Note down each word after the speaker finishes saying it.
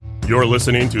You're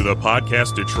listening to the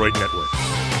Podcast Detroit Network.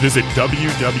 Visit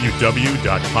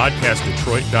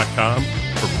www.podcastdetroit.com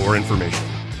for more information.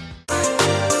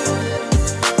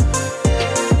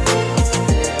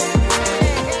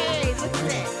 Hey, look at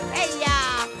that. Hey,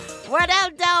 y'all. What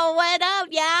up, though? What up,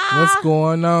 y'all? What's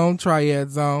going on,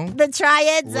 Triad Zone? The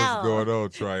Triad Zone. What's going on,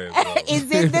 Triad Zone?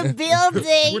 Is in the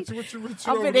building. What you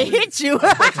I'm over going to there? hit you.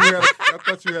 I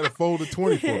thought you had a fold of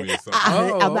 20 for me or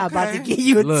something. I'm not about to give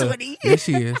you a Look, 20. There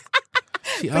she is.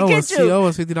 She Forget owes you.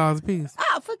 us $50 a piece.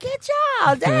 Oh, forget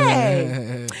y'all.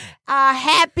 Dang.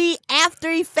 Happy after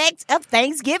effects of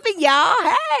Thanksgiving, y'all.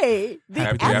 Hey. The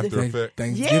Happy after effect.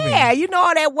 Thanksgiving. Yeah, you know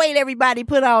all that weight everybody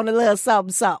put on a little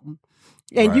something, something.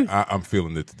 And Right, you, I'm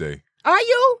feeling it today. are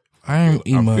you? I don't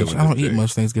eat I'm much. feeling I don't it eat today.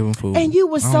 much Thanksgiving food. And you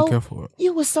were I don't so care for it.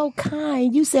 you were so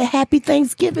kind. You said happy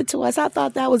Thanksgiving to us. I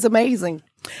thought that was amazing.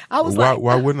 I was like,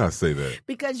 Why wouldn't I say that?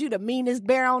 because you the meanest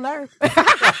bear on earth.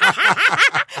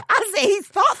 I said he's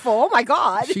thoughtful. Oh my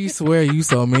God. She swear you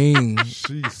so mean.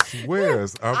 She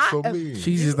swears I'm so mean.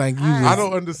 She's just like you. I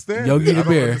don't understand Yogi it. the I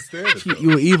don't Bear. understand it.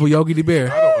 You an evil Yogi the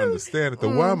Bear. I don't understand it.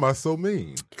 Though. Why am I so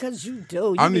mean? Because you do.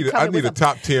 You I be need a coming with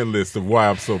top 10 list of why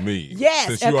I'm so mean. Yes,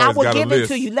 Since and you I always will got a give it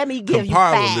list, to you. Let me give you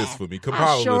compile five. a list for me.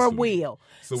 Compile I a sure list for me. will.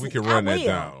 So we can run that will.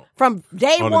 down. From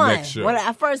day on the one, next show. when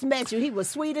I first met you, he was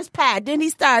sweet as pie. Then he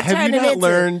started Have you turning not into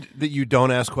learned that you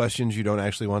don't ask questions you don't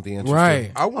actually want the answers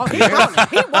Right. I want he the wants- answers.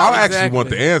 he wants- I actually Exactly. want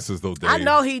the answers though, Dave. I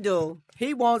know he do.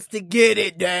 He wants to get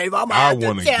it, Dave. I'm I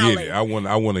want to get tell it. I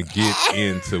want to get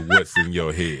into what's in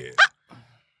your head.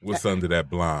 What's under that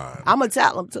blind? I'm gonna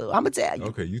tell him to. I'm gonna tell you.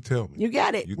 Okay, you tell me. You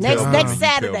got it. You Next tell me. next You tell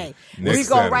Saturday, me. we Next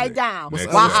gonna Saturday. write down. Next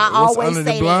Why Saturday. I What's always under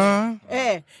the say blind?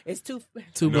 that. Yeah, it's too.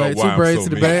 Two know braids, why two I'm braids so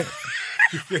to the mean. back.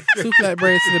 Two flat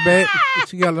braids to the back.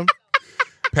 She got them.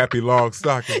 Pappy Long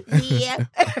Stocking. Yeah.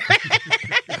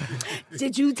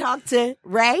 Did you talk to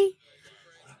Ray?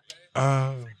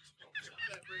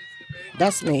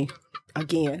 That's me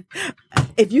again.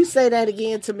 If you say that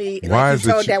again to me, Why like is you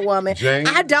it told you- that woman, Jane?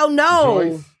 I don't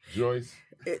know. Joyce?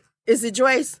 Is it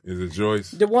Joyce? Is it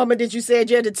Joyce? The woman that you said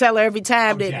you had to tell her every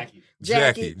time that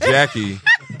Jackie.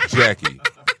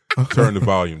 Turn the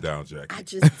volume down, Jackie. I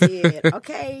just did.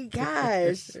 Okay,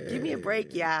 gosh. Give me a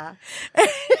break, y'all.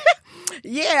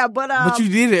 Yeah, but But you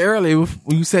did it early.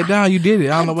 When you sat down, you did it.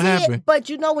 I don't know what did, happened. But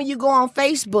you know when you go on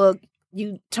Facebook,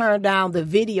 you turn down the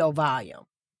video volume.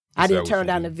 I Is that didn't what turn you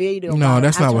down did? the video. No, volume.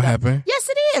 that's I not what turned happened. Yes,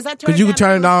 it is. I turned Because you can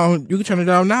turn it the- down. You can turn it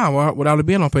down now without it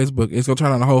being on Facebook. It's gonna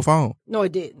turn on the whole phone. No,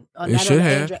 it didn't. It should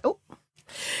have. Android. Oh.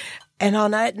 And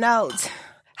on that note,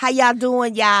 how y'all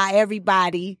doing, y'all?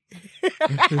 Everybody.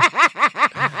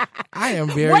 I am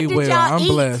What very did well. y'all I'm eat?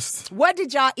 blessed. What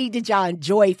did y'all eat? Did y'all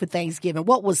enjoy for Thanksgiving?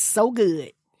 What was so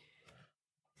good?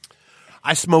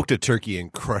 I smoked a turkey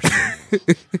and crushed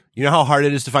it. You know how hard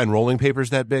it is to find rolling papers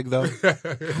that big, though?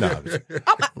 No,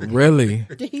 Really?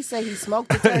 Did he say he smoked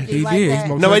the turkey He like did. He that?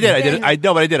 smoked no, I did. turkey.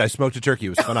 But I did. I smoked a turkey. It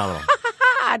was phenomenal.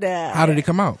 How did it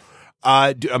come out?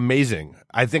 Amazing.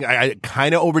 I think I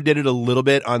kind of overdid it a little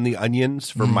bit on the onions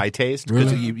for my taste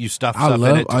because Really? you stuff I stuff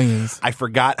love in it. onions. I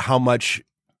forgot how much,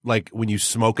 like when you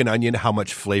smoke an onion, how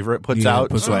much flavor it puts Yeah, out. it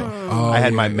puts So out. Oh, I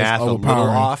had my yeah, it's math a little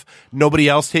overpowering. off. Nobody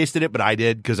else tasted it, but I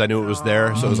did because I knew it was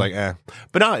there. So it was like, eh.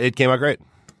 But no, it came out great.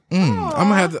 I'm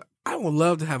gonna have to. I would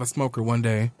love to have a smoker one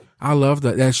day. I love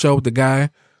that show with the guy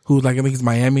who's like I think he's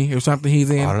Miami or something. He's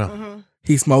in. I don't know.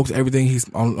 He smokes everything. He's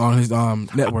on his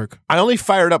network. I only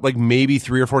fire it up like maybe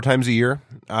 3 or 4 times a year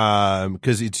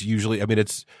because it's usually. I mean,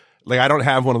 it's like I don't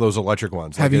have one of those electric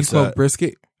ones. Have like you it's, smoked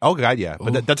brisket? Oh God, yeah,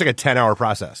 but that's like a 10-hour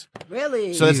process.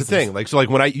 Really? So that's the thing. Like, so like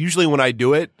when I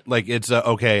do it, like it's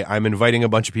okay. I'm inviting a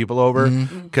bunch of people over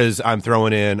because I'm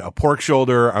throwing in a pork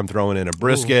shoulder, I'm throwing in a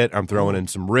brisket, I'm throwing in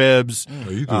some ribs.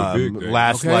 Oh, you do it big, Dave.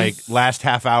 Last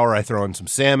half hour, I throw in some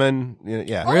salmon.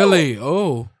 Yeah, Really?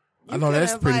 Oh, I You know coulda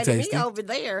that's pretty invited tasty. Me over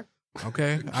there.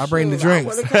 Okay, I'll bring the Shoot, I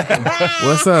drinks. would've-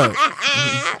 What's up?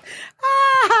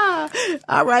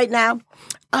 All right, now,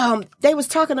 they was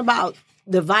talking about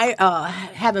the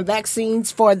having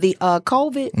vaccines for the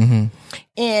COVID,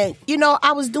 and you know,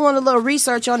 I was doing a little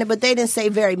research on it, but they didn't say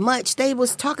very much. They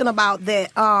was talking about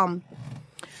that. I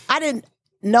didn't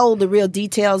know the real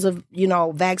details of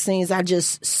vaccines. I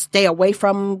just stay away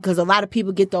from them because a lot of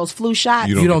people get those flu shots.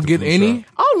 You don't the get flu any? shot.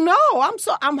 Oh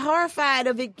no, I'm horrified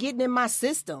of it getting in my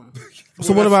system.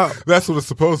 So what about? That's what it's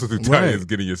supposed to do. Tanya, Right. is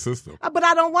getting your system. But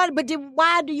I don't want it. But then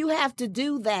why do you have to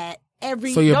do that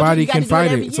every? So your don't you body gotta can do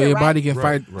fight every it. So year, your right? body can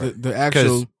Right, fight right. the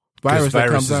actual virus that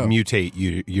comes viruses out. mutate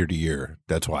year to year.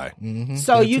 That's why.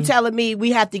 So you telling me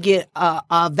we have to get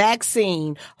a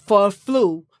vaccine for a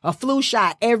flu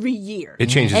shot every year? It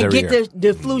changes and every get year.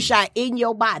 the flu shot in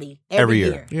your body every Every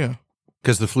year. year. Yeah.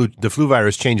 because the flu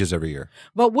virus changes every year.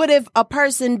 But what if a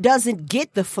person doesn't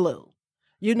get the flu?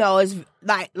 You know, it's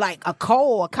like a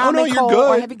cold, a common you're cold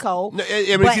good. or heavy cold. No,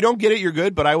 I mean, if you don't get it, you're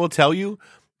good. But I will tell you,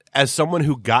 as someone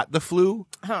who got the flu,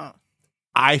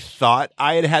 I thought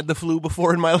I had the flu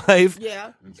before in my life.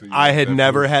 Yeah. I had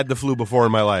never had the flu before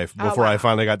in my life before I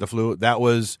finally got the flu. That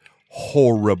was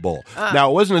horrible.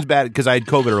 Now, it wasn't as bad because I had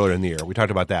COVID earlier in the year. We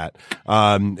talked about that.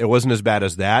 It wasn't as bad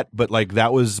as that, but like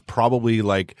that was probably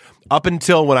like up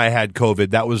until when I had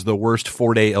COVID, that was the worst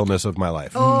 4-day illness of my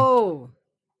life. Oh.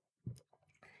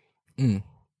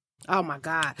 Oh my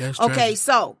God. That's okay, tragic.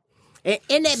 so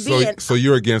in that being, So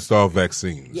you're against all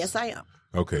vaccines? yes, I am.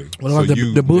 Okay. What about so the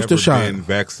you've booster never shot? been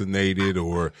vaccinated,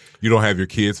 or you don't have your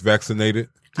kids vaccinated?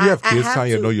 Do you have kids, have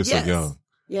Tanya? I to. know you're Yes. so young.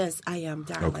 Yes, I am,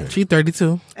 darling. Okay. She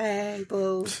 32. Hey,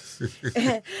 boo.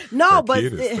 No, Her but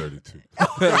kid is 32.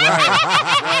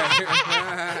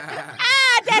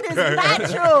 that is not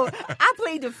true. I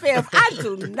plead the fifth. I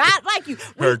do not like you.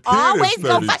 We Her kid always is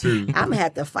go fight. 32. I'm gonna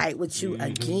have to fight with you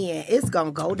again. It's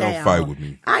gonna go down. Don't fight with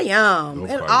me. I am, Don't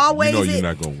and fight. always. You know you're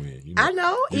not going to win. I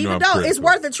know, you even I'm though it's critical.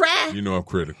 worth a try. You know I'm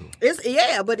critical. It's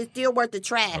but it's still worth the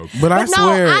try. Okay. But I no,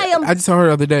 swear, I am. I just told her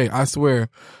the other day, I swear,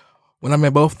 when I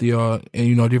met both of y'all and,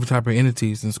 you know, different type of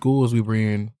entities and schools we were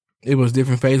in, it was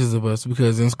different phases of us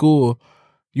because in school,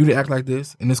 you didn't act like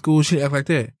this. And in school, she didn't act like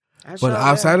that. I But sure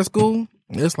outside am. of school,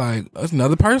 it's like, it's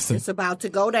another person. It's about to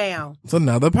go down. It's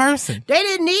another person. They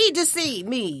didn't need to see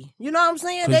me. You know what I'm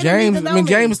saying? They Because didn't James, need to know I mean, me.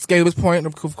 James gave his point,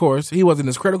 of course. He wasn't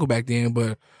as critical back then,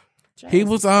 but he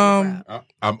was, I'm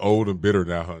old and bitter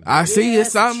now, honey. I see Yes,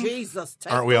 it's something. Jesus,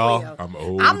 take Aren't we the all? wheel. I'm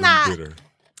old I'm and not- bitter.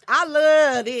 I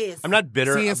love this. I'm not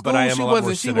bitter, See, in but school, I am she a lot more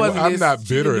wasn't- she cynical. wasn't- I'm not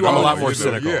bitter at I'm a all. lot more you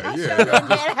know. cynical.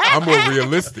 Yeah. I'm more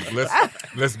realistic.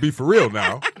 Let's be for real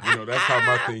now. You know, that's how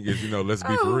my thing is. You know, let's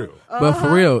be for real. But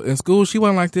for real, in school, she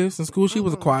wasn't like this. In school, she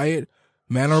was quiet,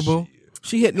 mannerable.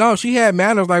 She had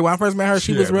manners. Like when I first met her,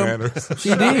 she was had real. manners. She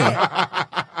did.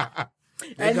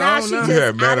 And now gone she now. just You had out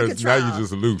of manners. Now control. you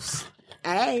just loose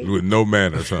Hey, with no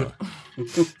manners, huh?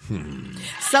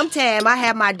 sometime I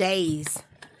have my days.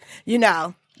 You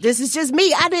know, this is just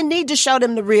me. I didn't need to show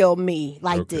them the real me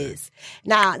like Okay. this.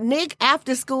 Now, Nick,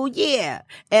 after school, yeah,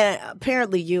 and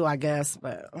apparently you, I guess,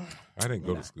 but I didn't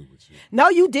go to school with you. no,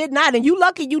 you did not, and you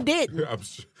lucky you didn't. I'm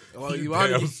sure. Well, you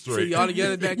Damn all straight. see, y'all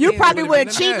together back You then, probably it were would've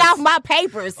been cheating a mess. off my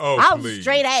papers. Oh, I was please.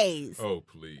 straight A's. Oh,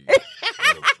 please. Oh, please.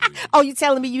 Oh, you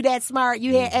telling me you that smart?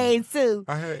 You had A's too.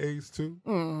 I had A's too.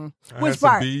 I Which had some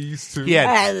part? B's too. He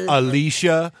had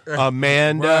Alicia,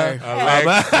 Amanda,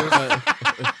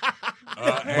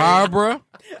 Barbara,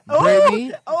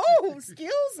 Brittany. Oh,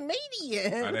 excuse me. I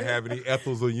didn't have any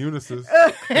Ethels or Eunices.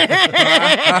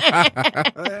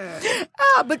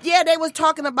 But yeah, they was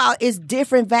talking about it's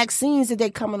different vaccines that they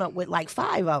coming up with, like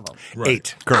 5 of them. Right.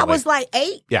 8 I currently. was like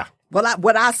 8. Yeah. Well,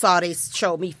 what I saw, they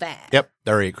showed me 5. Yep,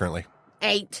 there are 8 currently.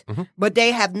 8, but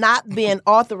they have not been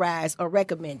authorized or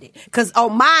recommended. Because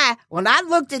when I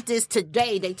looked at this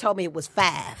today, they told me it was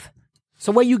 5.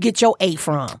 So where you get your 8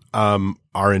 from?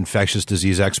 Our infectious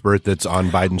disease expert that's on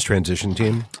Biden's transition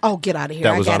team. Oh, get out of here!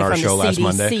 That was I got on it our from show the last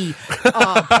CDC, page.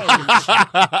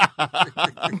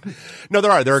 No,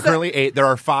 there are currently 8. There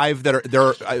are 5 that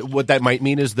are what that might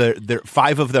mean is there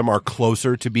 5 of them are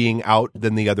closer to being out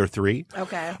than the other 3.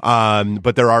 Okay.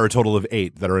 But there are a total of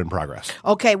 8 that are in progress.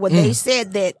 Okay. Well, they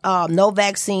said that no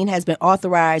vaccine has been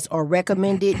authorized or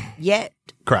recommended yet.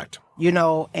 Correct. You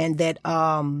know, and that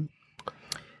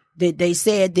they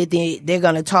said that they're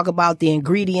going to talk about the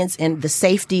ingredients and the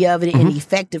safety of it and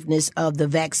effectiveness of the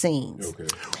vaccines. Okay.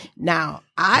 Now,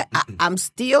 I'm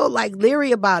still like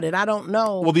leery about it. I don't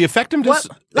know. Well, the effectiveness,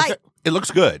 it looks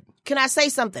good. Can I say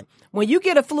something? When you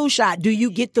get a flu shot, do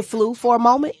you get the flu for a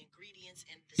moment?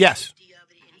 Yes.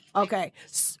 Okay.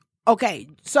 Okay.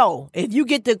 So if you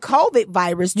get the COVID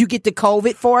virus, you get the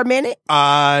COVID for a minute?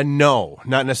 No,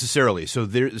 not necessarily. So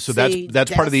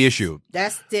that's part of the issue.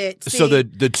 That's the So the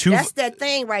two that's that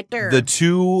thing right there. the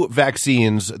 2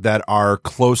 vaccines that are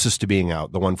closest to being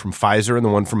out, the one from Pfizer and the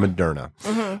one from Moderna,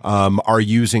 are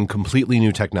using completely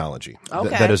new technology Okay.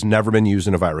 that has never been used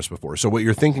in a virus before. So what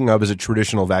you're thinking of is a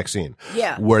traditional vaccine,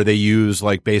 Yeah. where they use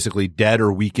like basically dead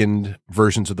or weakened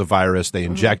versions of the virus. They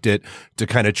inject it to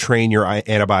kind of train your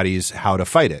antibodies how to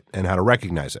fight it and how to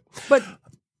recognize it. But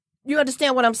You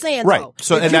understand what I'm saying, Right. though?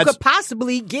 So, That and you that's- could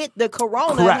possibly get the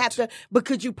corona Correct. and have to, but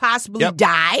could you possibly Yep.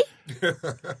 die?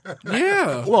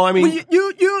 Yeah. Well, I mean,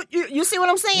 Well, you see what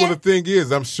I'm saying? Well, the thing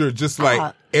is, I'm sure just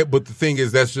like, but the thing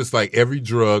is, that's just like every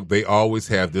drug, they always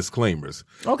have disclaimers.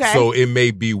 Okay. So it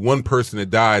may be one person that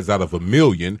dies out of 1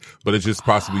 million, but it's just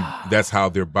possibly that's how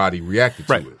their body reacted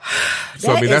to Right. it. So,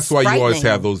 I That mean, that's is why you always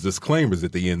frightening. have those disclaimers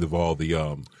at the end of all the,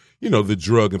 the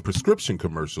drug and prescription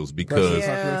commercials because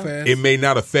Yeah. it may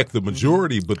not affect the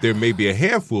majority, but there may be a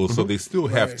handful, so they still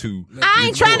have to. I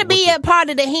ain't trying to be a part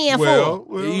of the handful.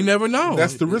 Well, You never know.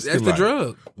 That's the risk. That's in the life.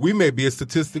 drug. We may be a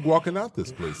statistic walking out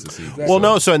this place this evening. well,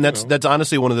 no. So, and that's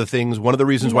honestly one of the things. One of the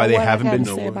reasons why they haven't been.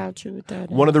 say about you with that.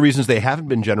 One of the reasons they haven't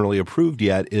been generally approved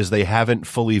yet is they haven't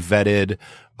fully vetted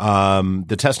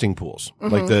the testing pools,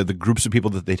 like the groups of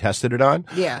people that they tested it on.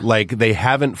 Yeah. Like they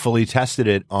haven't fully tested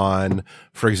it on,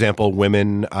 for example,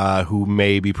 women who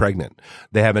may be pregnant.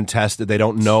 They haven't tested. They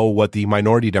don't know what the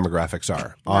minority demographics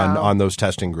are on those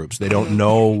testing groups. They don't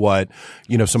know what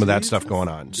some of that stuff going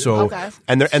on. So Okay.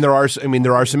 and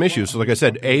there are some issues. So like I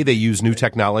said, they use new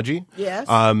technology. Yes.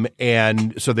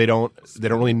 And so they don't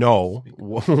really know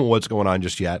what's going on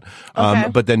just yet. Okay.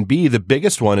 But then B, the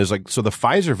biggest one is the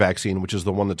Pfizer vaccine, which is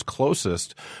the one that's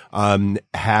closest,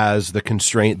 has the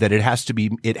constraint that it has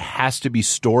to be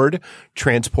stored,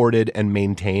 transported, and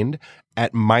maintained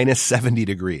at minus 70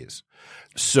 degrees.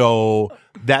 So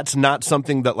that's not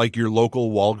something that your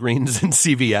local Walgreens and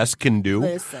CVS can do.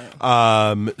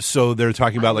 Listen. So they're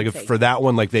talking about for that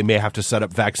one, they may have to set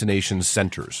up vaccination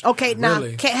centers. Okay, now,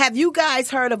 Really? have you guys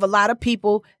heard of a lot of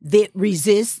people that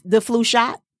resist the flu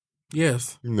shot?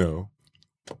 Yes. No.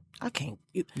 I can't.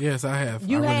 Yes, I have.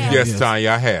 You I really have? Yes, Tanya,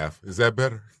 I have. Is that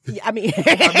better? I mean,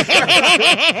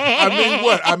 I mean,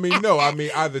 what? I mean, no. I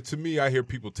mean, either to me, I hear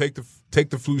people take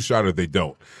the flu shot or they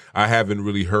don't. I haven't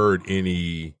really heard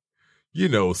any,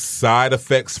 side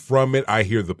effects from it. I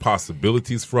hear the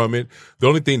possibilities from it. The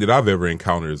only thing that I've ever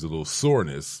encountered is a little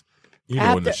soreness, in the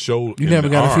After- shoulder. You never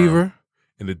got a fever?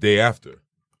 And the day after.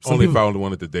 Some Only people- if I only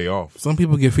wanted the day off. Some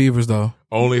people get fevers though.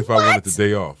 Only if I wanted the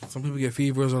day off. Some people get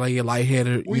fevers or get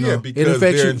lightheaded. Well, it because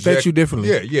affects they're affects you differently.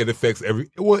 Yeah, it affects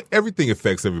everything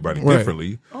affects everybody Right.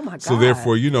 differently. Oh, my So God.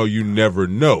 therefore, you never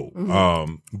know.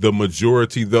 The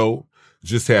majority though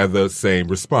just have the same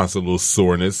response, a little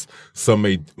soreness. Some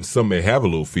may have a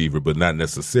little fever, but not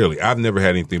necessarily. I've never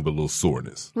had anything but a little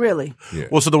soreness. really? Yeah.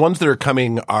 Well, so the ones that are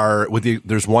coming are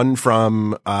there's one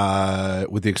from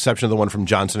with the exception of the one from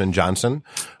Johnson and Johnson.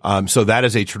 So that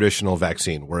is a traditional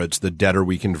vaccine where it's the dead or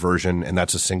weakened version, and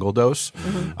that's a single dose.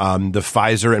 The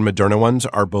Pfizer and Moderna ones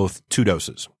are both 2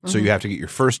 doses. So you have to get your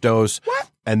first dose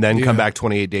and then come back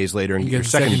 28 days later and get your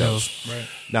second dose. Right.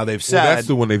 Now they've Well, said that's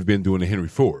the one they've been doing to Henry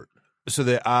Ford. so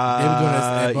that They were doing this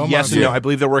at Beaumont, yes and no. yeah. I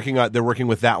believe they're working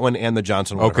with that one and the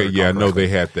Johnson one. if Okay, yeah, I know correctly. they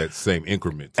had that same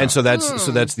increment. And so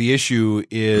that's the issue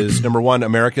is number one,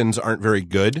 Americans aren't very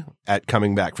good at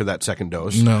coming back for that second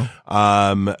dose. No.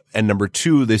 And number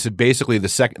two, they said basically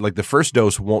the first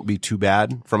dose won't be too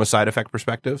bad from a side effect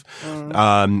perspective.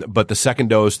 But the second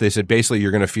dose, they said basically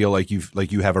you're going to feel like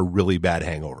you have a really bad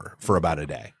hangover for about a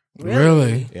day.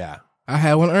 Really? Yeah. I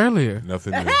had one earlier.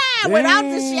 Nothing new. Without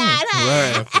the shot,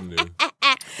 huh? Nothing new.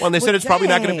 Well, and they said it's probably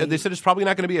not going to. dang. They said it's probably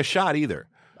not going to be a shot either.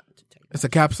 It's a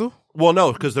capsule? Well,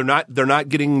 no, because they're not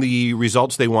getting the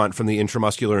results they want from the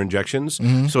intramuscular injections.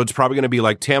 So it's probably going to be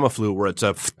like Tamiflu, where it's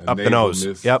up the nasal nose.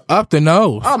 mist. Yep. Up the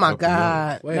nose. Oh, my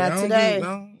God. Wait, I Not don't today. do-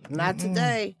 no. Not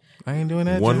today. I ain't doing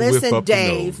that. One Jay. Listen, whiff up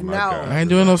Dave, the nose. My no. God. I ain't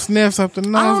doing no sniffs up the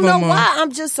nose I don't no know more. why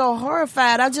I'm just so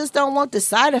horrified. I just don't want the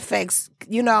side effects,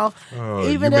 Oh,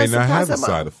 even you may as not have the possible.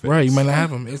 side effects. Right, you might not have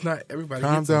them. It's not everybody.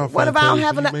 Calm gets down. it. What about Fantasia.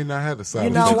 having You a- may not have the side You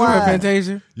know effects. Go ahead, what?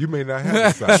 Fantasia. You may not have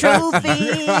the side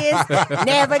effects. Truth is,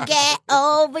 never get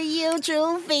over you,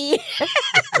 truth is.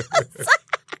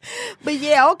 But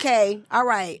yeah, okay, all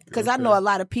right. Because I know a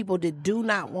lot of people that do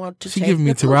not want to She take giving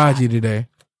me the flu shot. Taraji today.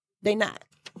 They not.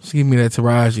 She giving me that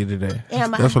Taraji today.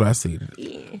 Am I? That's what I see.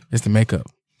 Yeah. It's the makeup.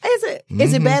 Is it?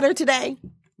 Is it better today?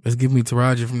 It's giving me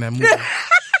Taraji from that movie.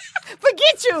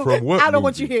 Forget you. From what I don't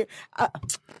want you movie? here.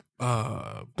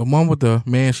 The one with the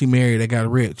man she married that got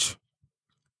rich.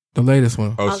 The latest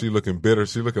one. Oh, she looking bitter.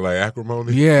 She looking like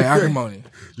acrimony. Yeah, acrimony.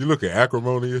 You looking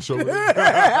acrimonious over there?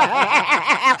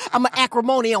 I'm an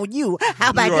acrimony on you.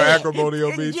 How about You that? acrimony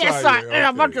on me, Yes, Tanya. I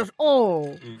am. I'm Okay.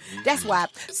 just, That's why.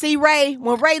 See, Ray,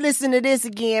 when Ray listen to this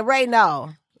again, Ray, no.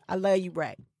 I love you,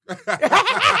 Ray. Don't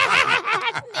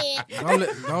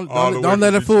All the way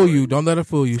let to her fool Detroit. you. Don't let her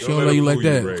fool you. She don't let know her you like fool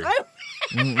that. Ray.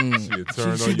 She'll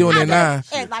turn She on you. doing it now.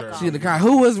 Act like a- She the guy.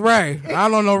 Who is Ray? I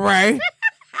don't know Ray.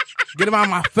 Get him out of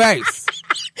my face.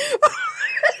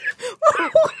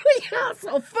 Y'all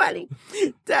so funny.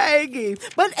 Dang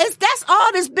it. But that's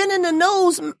all that's been in the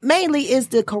news mainly is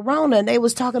the corona. And they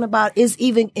was talking about it's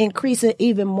even increasing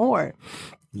even more.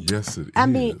 Yes, it is. I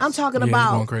mean, I'm talking Yeah, it's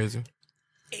about going crazy.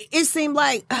 it seemed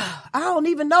like I don't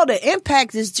even know, the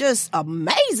impact is just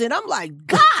amazing. I'm like,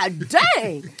 God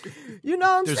dang. You know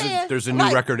what I'm saying? There's a new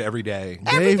Like, record every day.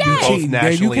 Every Dave, day. you Both cheating. Dave, you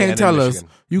nationally and can't in tell us. Michigan.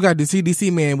 You got the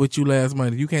CDC man with you last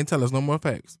month. You can't tell us no more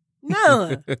facts.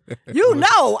 None. You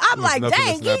know. I'm There's like, nothing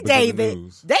dang, that's not he been in the David.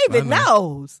 news. David I know.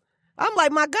 knows. I'm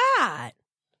like, my God.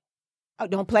 Oh,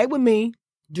 don't play with me.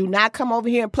 Do not come over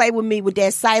here and play with me with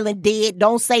that silent dead.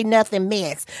 Don't say nothing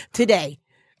mess today.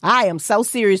 I am so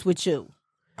serious with you.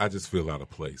 I just feel out of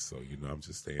place, so I'm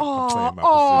just saying. Oh, I'm playing my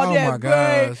oh, position. my that great.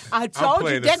 gosh. I I'm told you,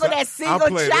 playing there the go si- that single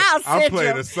I'm playing child I'm playing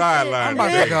syndrome. the sideline. I'm about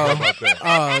to today. go. How about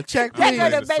that? Check, There please. go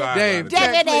the the sideline baby. today.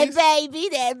 There Check, go that please. baby.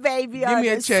 That baby. Give on me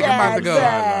a the check. I'm about to go.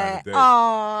 sideline. Today.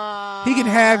 Oh. He can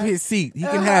have his seat. He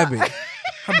can have it.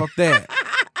 How about that?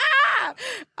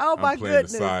 Oh, my I'm playing the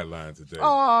goodness. sideline today.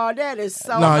 Oh, that is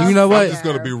so. No, you know what? I'm just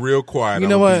gonna be real quiet. You I'm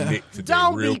know gonna what? Be Nick today,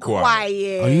 Don't real be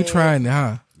quiet. Oh, you trying it,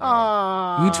 huh?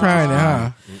 Oh. You trying it,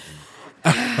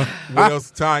 huh? What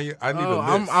else, Tanya? I need Oh,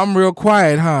 a list. I'm real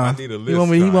quiet, huh? I need a You list,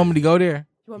 want me? You Tanya. want me to go there?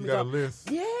 You want You me to got a go?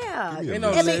 list? Yeah. Give me a no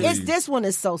list, I mean, please. this one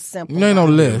is so simple. You ain't no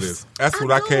Give me a list. That's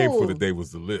what I came for know. today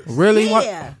was the list. Really? What?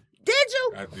 Yeah. Did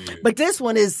you? I did. But this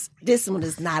one is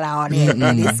not all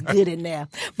that. It's good in there.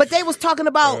 But they was talking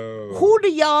about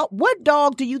what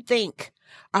dog do you think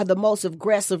are the most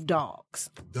aggressive dogs?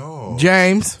 Dog.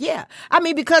 James. Yeah. I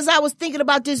mean, because I was thinking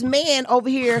about this man over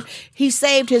here, he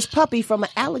saved his puppy from an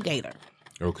alligator.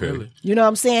 Okay. You know what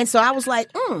I'm saying? So I was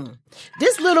like,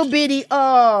 this little bitty,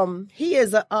 he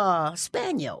is a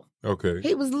spaniel. Okay.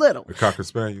 He was little. The Cocker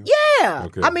Spaniel? Yeah.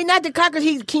 Okay. I mean, not the Cocker,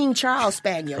 he's King Charles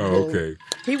Spaniel. Oh, dude. okay.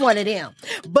 He wanted him.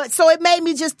 But so it made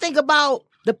me just think about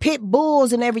the pit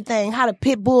bulls and everything, how the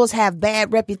pit bulls have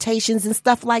bad reputations and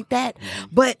stuff like that.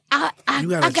 But I You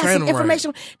gotta got train some 'em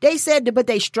information. They said that, but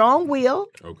they strong-willed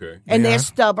Okay. and Yeah. they're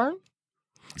stubborn.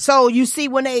 So you see,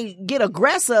 when they get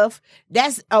aggressive,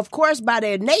 that's of course by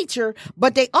their nature,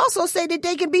 but they also say that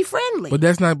they can be friendly. But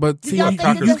that's not. But see, y'all you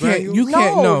think that can't. that's- You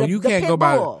can't. No, No, the- you the can't pit go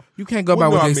by. bull. You can't go by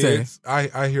Well, what no, they I mean, say.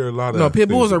 it's- I hear a lot of No, pit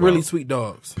bulls things are really about sweet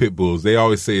dogs. pit bulls. They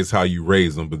always say it's how you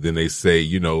raise them, but then they say,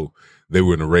 they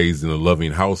were raised in a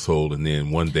loving household, and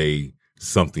then one day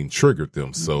something triggered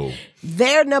them. So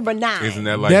They're number 9. isn't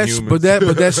that like That's humans?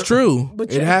 but that's true. But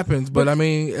It you- happens. But I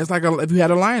mean, it's like if you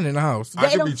had a lion in the house. I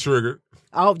They could be don't- triggered.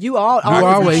 Oh, you You always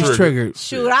always triggered. triggered.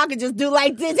 Shoot, I could just do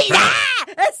like this. See,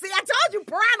 I told you,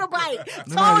 piranha bite.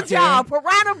 Nobody Told y'all,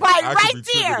 piranha bite I could right be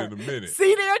triggered there. in a minute.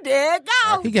 See there it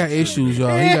go. He got issues,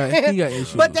 y'all. He got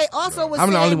issues. But they also was I'm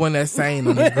the saying, only one that's sane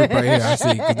on this group right here. I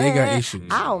see, because they got issues.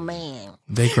 oh man.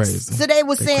 They crazy. So they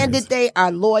were saying crazy. that they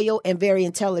are loyal and very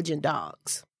intelligent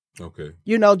dogs. Okay.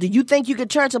 Do you think you could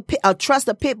trust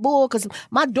a pit bull? Because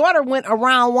my daughter went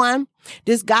around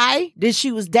this guy that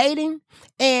she was dating,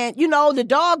 and the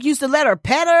dog used to let her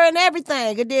pet her and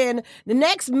everything, and then the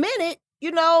next minute,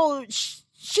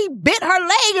 she bit her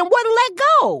leg and wouldn't let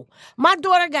go. My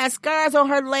daughter got scars on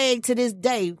her leg to this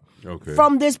day Okay.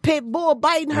 from this pit bull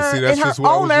biting And her see, and that's her just what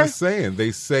I owner. was just saying.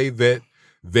 They say that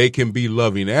they can be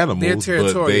loving animals, They're but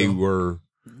territorial.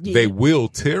 they will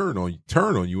turn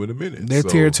on you in a minute. They're So,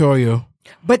 territorial.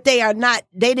 But they are not.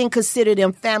 They didn't consider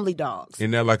them family dogs.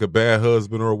 Isn't that like a bad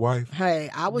husband or a wife? Hey,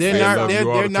 I was They're They not- love they're- you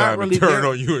all they're the not time really- and turn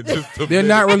they're- on you in just a They're minute.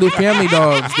 not really family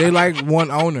dogs. They like one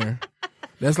owner.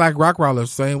 That's like Rockrollers,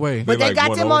 same way. But They they like got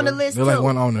one them on the owner? list They're too. like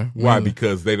one owner. Why? mainly.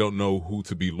 Because they don't know who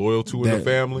to be loyal to in the That-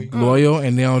 family. Loyal,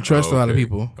 and they don't trust a lot of Okay.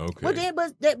 people. Okay. Well, they.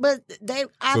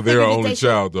 I So figured they're that an only they should-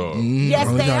 child dog. Yes,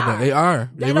 Only they child are. dog. They are.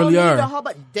 They don't really need are. a whole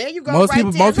bu- there you go. Most right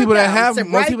people, there. most people Look that at have,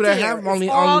 them. most Right people that there. have It's only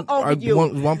all over are you.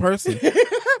 one person.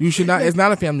 You should not. It's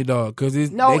not a family dog because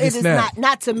No, they can it is snap.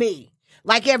 not to me.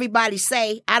 Like everybody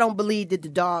say, I don't believe that the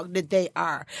dog that they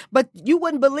are. But you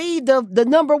wouldn't believe the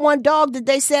number one dog that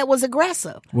they said was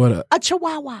aggressive. What? A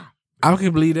Chihuahua. I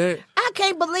can believe that. I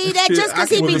can't believe that just because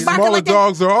he Well, be the barking smaller like that.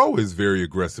 dogs are always very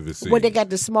aggressive. It seems. Well, they got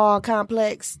the small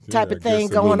complex type Yeah, of I thing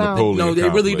guess a little going on. Napoleon No, they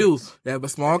really do. complex. They have a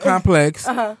small complex.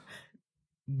 Uh-huh.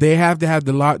 They have to have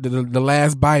the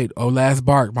last bite or last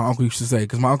bark. My uncle used to say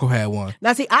because my uncle had one.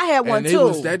 Now, see, I had one And it too.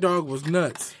 was, that dog was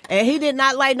nuts. And he did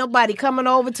not like nobody coming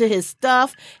over to his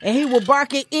stuff. And he would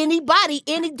bark at anybody,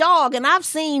 any dog. And I've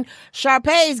seen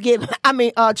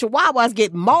Chihuahuas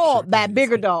get mauled by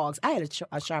bigger dogs. I had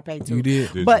a Shar-Pei too. You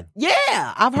did. Did But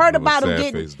yeah, I've heard Little about him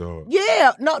getting. sad-faced dog.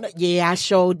 Yeah, no, yeah, I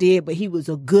sure did. But he was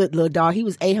a good little dog. He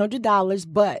was $800,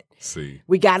 but See,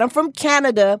 we got him from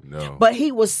Canada. No. But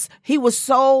he was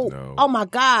so. No. Oh my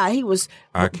God, he was.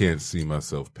 I can't see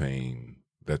myself paying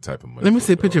that type of money. Let me for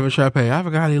see a picture of a Sharpei. I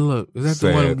forgot how they look. Is that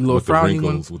the one with the little with the frowny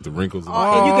wrinkles, one? with the wrinkles?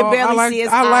 And you can barely see his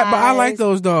I like eyes.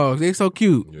 those dogs. They're so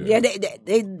cute. Yeah,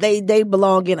 they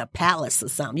belong in a palace or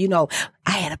something. You know,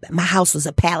 my house was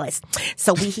a palace,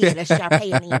 so we had a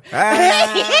Sharpei in here.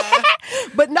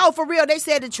 But no, for real, they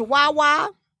said the Chihuahua.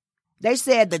 They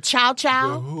said the Chow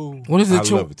Chow. What is the I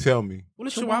love it. Tell me. What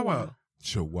is Chihuahua?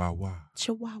 Chihuahua.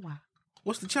 Chihuahua.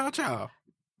 What's the Chow Chow?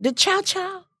 The Chow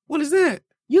Chow. What is that?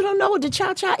 You don't know what the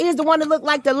Chow Chow is? The one that looked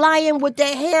like the lion with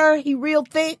that hair. He real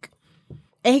thick.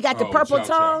 And he got the purple Chow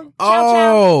Chow. tongue. Chow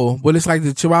Chow. Oh, but it's like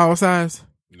the Chihuahua size?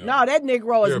 No, that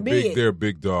Negro is big. They're a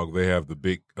big dog. They have the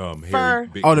big Fur. hairy,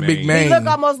 big Oh, the big mane. He look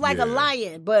almost like a Yeah.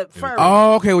 lion, but furry.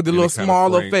 Oh, okay, with the And little it kinda small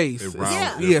little frames- face. it rounds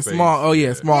Yeah. their Yeah, face. small. Oh,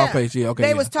 yeah, small Yeah. face. Yeah, okay. They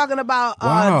yeah. was talking about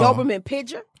Wow. Doberman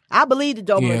Pinscher. I believe the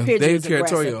Doberman Yeah, Pinscher they is aggressive,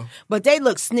 territorial. but they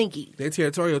look sneaky. They're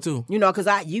territorial too. You know, because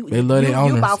They love their you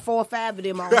owners. about 4 or 5 of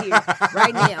them on here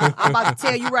right now. I'm about to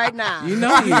tell you right now. You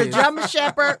know you he the is. German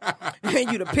Shepherd,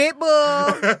 and you the Pit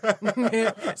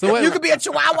Bull. So what, You could be a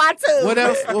Chihuahua too. what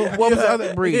else? What was the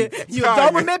other breed? You a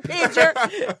Doberman Pinscher.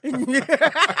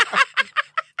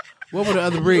 What were the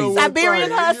other breeds?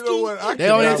 Siberian Husky. You know what? I They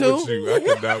on there cannot too? with you. I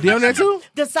cannot They on with there you. too?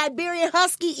 The Siberian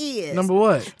Husky is Number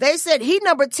what? They said he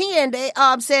number 10. They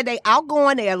said they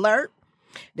outgoing, they alert.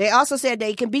 They also said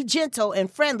they can be gentle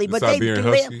and friendly, The but they Siberian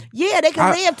can Husky? live. Yeah, they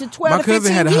can live to 12 My to 15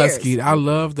 cousin had a years. husky. I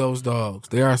love those dogs.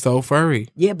 They are so furry.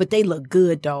 Yeah, but they look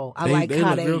good though. I They- like they how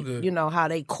look they, real good. you know, how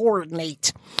they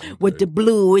coordinate with the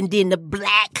blue and then the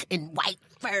black and white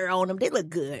fur on them. They look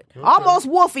good, almost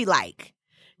wolfy like.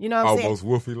 You know what I'm Almost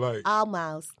saying? woofy like.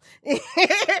 Almost.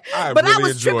 I'm but I really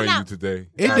was tripping enjoying you out. today.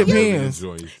 It I'm really depends.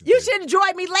 enjoying you today. You should enjoy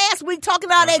me last week talking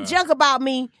all that junk about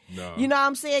me. No. You know what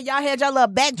I'm saying? Y'all had y'all little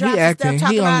backdrops He and acting. stuff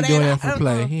He talking all only doing that. that for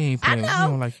play. He ain't playing. I He know.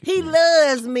 don't like He you.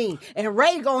 loves me. And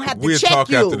Ray gonna have to We'll check talk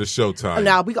you. after the showtime.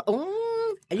 No, we go.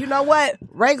 You know what?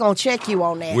 Ray gonna check you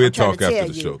on that. We'll I'm trying talk to after tell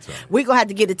the you. showtime. We gonna have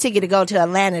to get a ticket to go to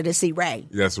Atlanta to see Ray.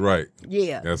 That's right.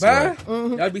 Yeah. That's Bye. right.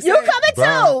 Y'all be You safe. coming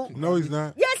Bye. too? No, he's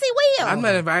not. Yes, he will. I'm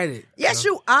not invited. Yes,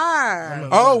 you are.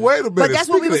 Oh, wait a minute. that's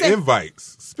what we Speaking were of saying.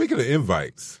 invites. Speaking of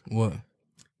invites, What?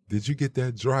 did you get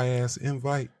that dry ass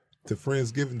invite to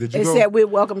Friendsgiving? Did you They go? said we're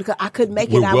welcome to come. I couldn't make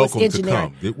it. We're I was welcome to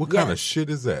engineering. come. What kind Yeah. of shit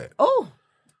is that? Oh,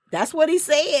 that's what he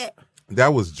said.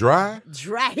 That was dry?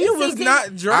 Dry. It was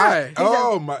not dry.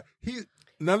 Oh my.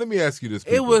 Now let me ask you this. It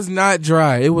people. was not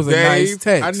dry. It was a Dave. nice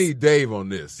text. I need Dave on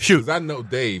this. Shoot. 'Cause I know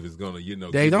Dave is gonna, Dave,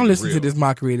 give don't you listen real. to this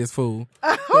mockery of this fool.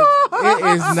 It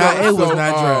is not. It was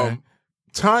not dry.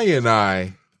 Ty and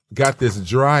I got this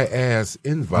dry ass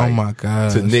invite Oh my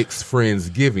gosh. to Nick's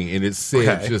Friendsgiving, and it said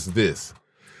Okay. just this: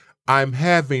 I'm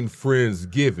having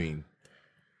Friendsgiving.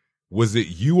 Was it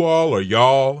you all or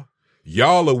y'all?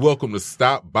 Y'all are welcome to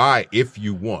stop by if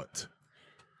you want.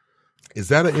 Is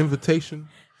that an invitation?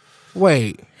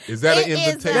 Wait, Is that It an is,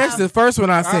 invitation? that's the first one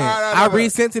I sent. I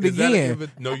resent it Is that an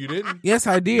again. no, you didn't. Yes,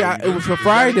 I did. No, you It was didn't. for Is that an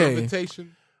Friday.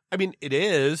 invitation? I mean, it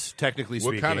is technically What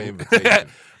speaking. kind of invitation?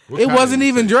 What It kind of wasn't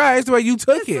even invitation? dry. It's the way you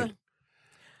took it.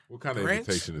 What kind of Grinch?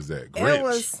 invitation is that? It Grinch.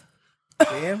 was.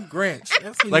 Damn, Grinch.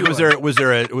 That's who Like, you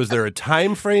was there a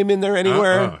time frame in there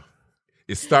anywhere?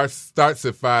 It starts at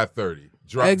 5:30.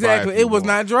 Drop by Exactly. if you It was want.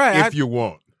 not dry. If you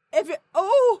want, If you,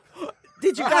 oh,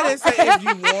 did you I go? didn't say if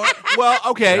you want. Well,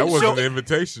 okay. that wasn't so an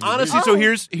invitation. to honestly,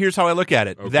 me. so here's how I look at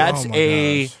it. Okay. That's Oh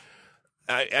my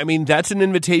gosh. I mean, that's an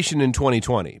invitation in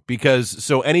 2020 because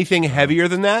so anything heavier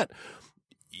than that,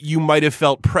 you might have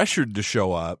felt pressured to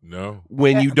show up no.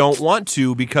 when you don't want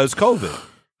to because COVID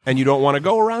and you don't want to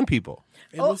go around people.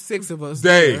 It was 6 of us.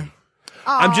 Dave. there.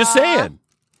 I'm just saying.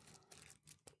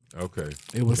 Okay.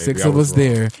 It was Maybe 6 I of was us wrong.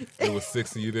 there. It was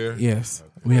 6 of you there. Yes,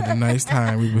 we had a nice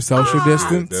time. We were social That's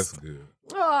distance. good.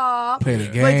 Aw. Played a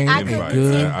game. I Ate couldn't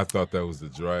good. I thought that was the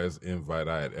driest invite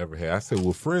I had ever had. I said,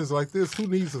 "Well, friends like this, who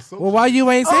needs a social?" Well, why you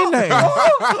ain't say nothing?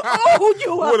 Oh,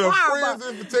 you With a a horrible.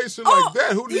 friend's invitation Oh, like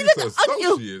that, who you needs look-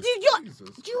 associates?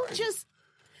 You just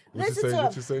What you listen say? to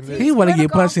What you say him. next? He want to get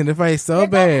critical. punched in the face so They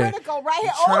go bad. critical right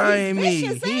here. Trying oh, me. he's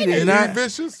vicious, He ain't did Is not- he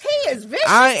vicious? He is vicious.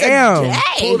 I am. today.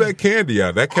 Pull that candy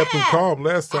out. That kept him calm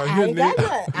last time. I You ain't Nick? got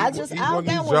none. I just- He I don't one of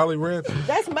got these one. Jolly Ranchers.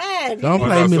 That's mine. Don't Oh,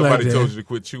 play no, me like somebody told that. you to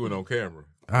quit chewing on camera.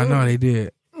 I know they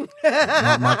did.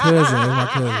 My cousin. It was my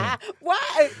cousin.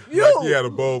 Why you? Like he had a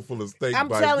bowl full of steak I'm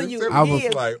bites. telling you, I he was-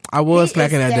 is. like, I was He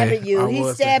smacking is that day. stabbing you. I He's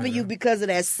was stabbing smacking you that. because of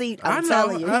that seat. I I'm know.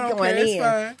 telling you, I he's don't going care. It's in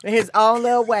fine. in his own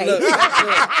little way.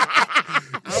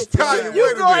 Tanya, You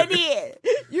wait a going minute.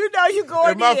 in? You know you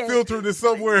going Am I in. filtering this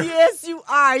somewhere? Yes, you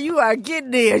are. You are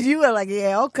getting there. You are like,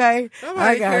 yeah, okay. Nobody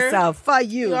I got care. something for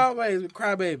you. You always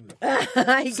cry baby.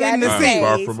 He Sit in got the the seat.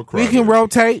 Far face. from a We crybaby. can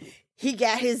rotate. He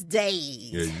got his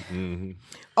days. Yeah. Mm-hmm.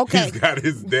 Okay. He's got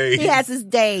his days. He has his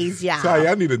days, y'all. Ty,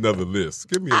 I need another list.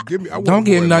 Give me. I want Don't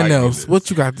get more nothing enlightening else. list. What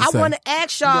you got to I say? want to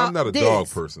ask You know, y'all I'm not a this. dog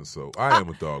person, so I am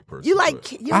a dog person. You but-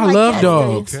 like? You I like love cats,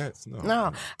 dogs. cats? No.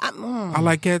 No. I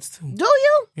like cats too. Do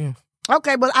you? Yeah.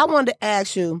 Okay, but I wanted to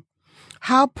ask you,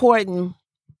 how important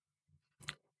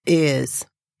is?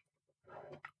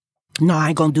 No, I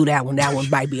ain't gonna do that one. That one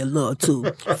might be a little too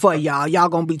for y'all. Y'all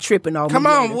gonna be tripping over. Come me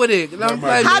on later. with it. Don't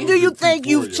play How me. do you think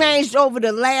Before you've you. changed over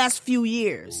the last few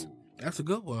years? That's a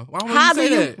good one. Why would How you do say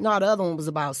you? that? No, the other one was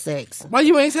about sex. Why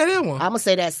you ain't say that one? I'm gonna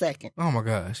say that second. Oh my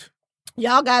gosh.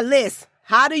 Y'all got lists.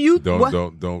 How do you? what-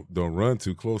 Don't run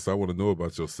too close. I want to know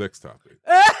about your sex topic.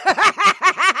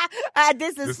 This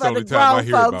is This is the for only the time I grown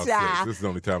hear about folks, sex. y'all. This is the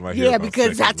only time I hear Yeah, about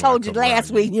because sex I is when told you come around last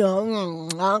you. week. You know,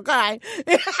 okay.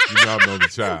 You know I'm only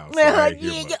child. So I ain't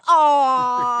hear much.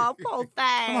 Oh, poor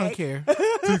I don't thing. care.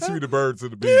 Teach me the birds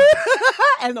and the bees.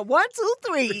 And the 1, 2,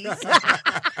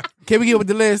 3s. Can we get with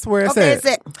the list where it's Okay, at? it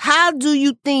said, how do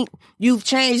you think you've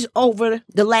changed over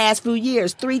the last few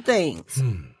years? 3 things.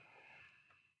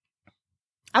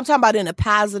 I'm talking about in a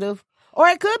positive, or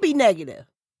it could be negative.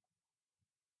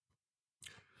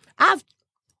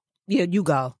 Yeah, you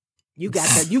go. You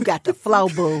got the flow,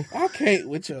 boo. I can't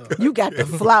with y'all. You got the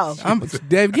flow.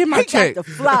 Dave, give my You check. got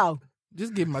the flow.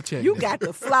 Just give my check. You got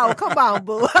the flow. Come on,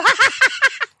 boo.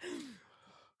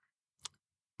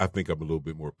 I think I'm a little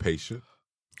bit more patient.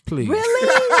 Please. Really?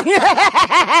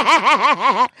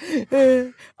 I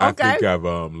Okay. think I've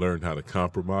learned how to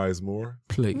compromise more.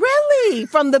 Please. Really?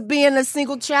 From the being a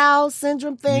single child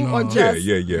syndrome thing, or No. just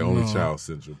Yeah. Only No. child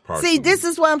syndrome. see? partially. This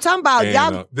is what I'm talking about. And,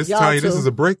 Y'all, this y'all Tanya, this too. is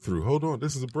a breakthrough. Hold on,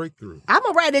 this is a breakthrough. I'm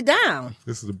gonna write it down.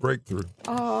 This is a breakthrough.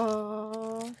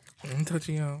 Oh, I'm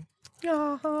touching y'all.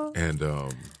 yeah. And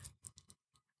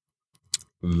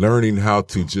learning how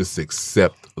to just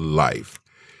accept life.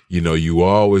 You know,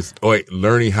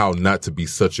 learning how not to be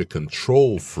such a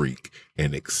control freak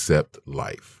and accept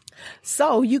life.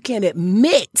 So you can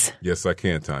admit Yes, I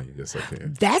can, Tanya. Yes, I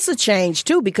can. that's a change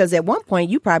too, because at one point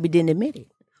you probably didn't admit it.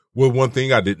 Well, one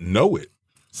thing, I didn't know it.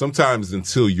 Sometimes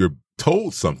until you're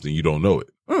told something, you don't know it.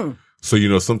 So, you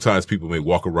know, sometimes people may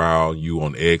walk around you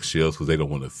on eggshells because they don't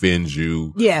want to offend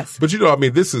you. Yes. But, you know, I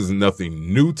mean, this is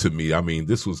nothing new to me. I mean,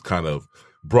 this was kind of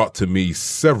brought to me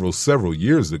several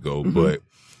years ago. But,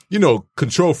 you know,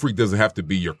 control freak doesn't have to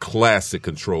be your classic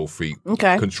control freak.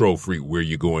 Okay. Control freak, where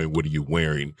you're going, what are you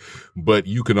wearing? But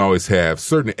you can always have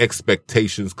certain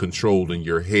expectations controlled in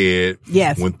your head.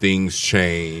 Yes. When things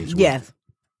change. Yes.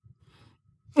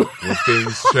 When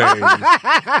things change.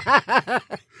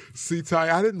 See,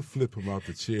 Ty, I didn't flip him out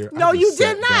the chair. I No, just you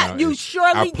sat did not. down You and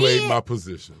surely I played did. my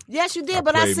position. Yes, you I did.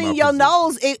 But I played seen my your position.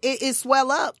 nose. It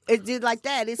swell up. It did like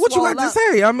that. It What you swelled got to up.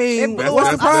 say? I It mean, blew what's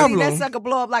up. the I seen problem? that sucker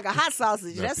blow up like a hot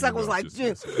sausage. That sucker was like, It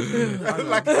was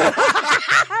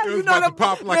you about know to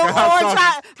pop like them a hot orange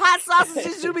sausage. hot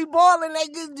sausages you be boiling. They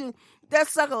just do. That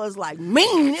sucker was like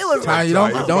mean. It was. Ty, you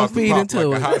Sorry, don't it's don't about to feed pop into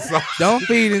like a hot it. sausage. Don't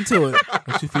feed into it.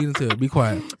 Don't you feed into it. Be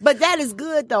quiet. But that is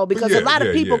good though, because Yeah, a lot of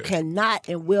yeah, people yeah. cannot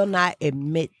and will not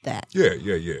admit that. Yeah.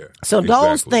 So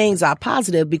those Exactly. things are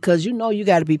positive because you know you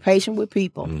got to be patient with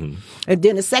people. Mm-hmm. And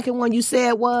then the second one you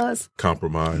said was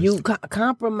Compromise. you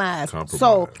compromise. Compromise.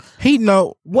 So He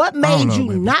know. what made know, you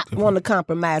baby. not want to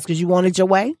compromise? Because you wanted your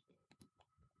way.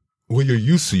 Well, you're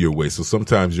used to your way, so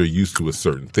sometimes you're used to a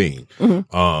certain thing.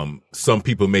 Some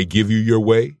people may give you your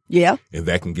way, Yeah. and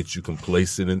that can get you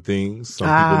complacent in things. Some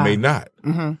people may not.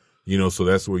 You know, so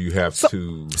that's where you have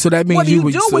to. So that means What do you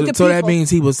would. do So, with the so that people? means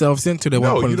he was self-centered at one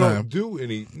No, point you in don't time. do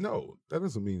any. No, that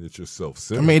doesn't mean that you're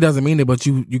self-centered. I mean, it doesn't mean it, but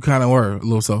you kind of were a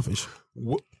little selfish.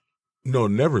 No,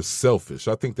 never selfish.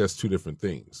 I think that's two different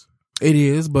things. It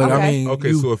is, but I Okay. mean, Okay,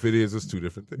 you, so if it is, it's two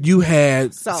different things. you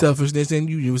had So- selfishness and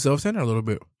you were self-centered a little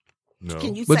bit. No,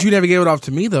 Can you But say, you never gave it off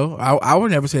to me, though. I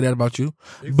would never say that about you.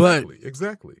 But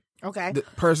exactly. okay. the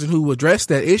person who addressed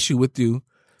that issue with you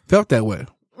felt that way.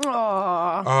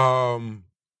 Aw.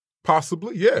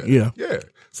 Possibly, yeah. Yeah.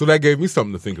 So that gave me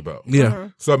something to think about. Yeah.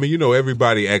 So I mean, you know,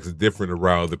 everybody acts different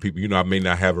around other people. You know, I may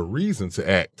not have a reason to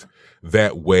act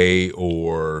that way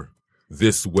or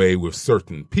this way with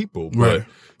certain people, but Right.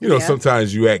 you know, Yeah.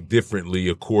 sometimes you act differently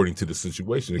according to the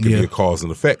situation. It can Yeah. be a cause and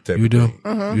effect type You of do.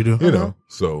 thing. You do. You know,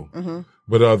 so.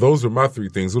 But those are my 3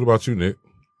 things. What about you, Nick?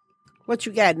 What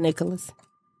you got, Nicholas?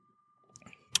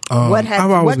 I've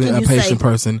always what been can a you say? patient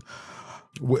person.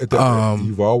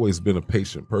 You've always been a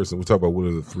patient person. We'll talk about what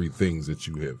are the 3 things that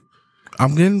you have.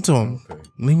 I'm getting to him. Okay.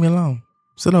 Leave me alone.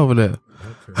 Sit over there.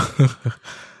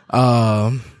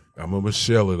 I'm a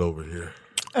Michelle it over here.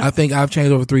 I think I've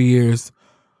changed over 3 years.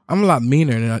 I'm a lot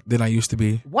meaner than I used to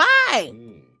be. Why?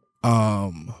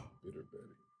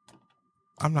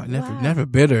 I'm not never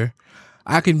bitter.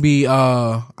 I can be.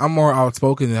 I'm more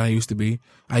outspoken than I used to be.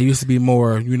 I used to be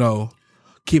more,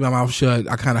 keep my mouth shut.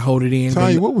 I kind of hold it in.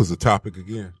 Tanya, what was the topic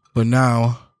again? But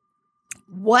now,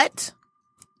 what?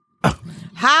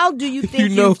 How do you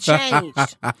think you've changed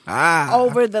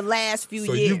over the last few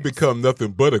So years? you've become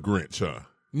nothing but a Grinch, huh?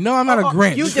 no, I'm not a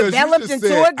Grinch. You Because developed just into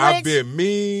said, a Grinch? I've been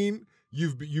mean.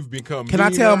 You've become. Can I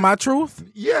meaner. tell my truth?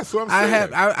 Yes, what I'm I saying.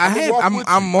 have- I I'ma have- walk I'm- with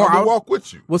I'm you. more I'ma out- walk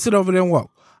with you. We'll sit over there and walk.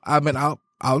 I've been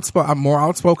I'm more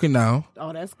outspoken now.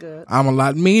 Oh, that's good. I'm a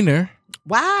lot meaner.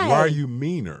 Why? Why are you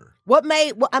meaner? What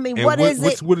made? I mean, And what is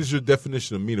it? What is your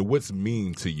definition of meaner? What's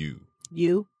mean to you?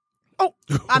 You? Oh,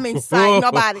 I mean, sorry,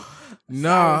 nobody.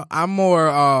 No, I'm more.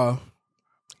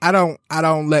 I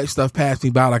don't let stuff pass me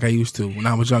by like I used to when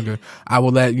I was younger. I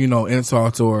would let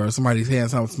insults or somebody saying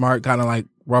something smart kind of like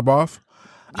rub off.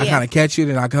 I Yeah. kind of catch it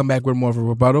and I come back with more of a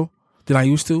rebuttal than I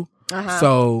used to. Uh-huh.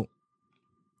 So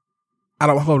I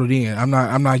don't hold it in. I'm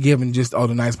not giving just the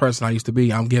nice person I used to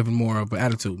be. I'm giving more of an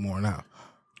attitude more now.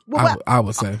 Well, I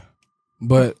would say,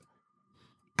 but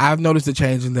I've noticed a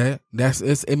change in that.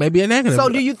 It may be a negative. so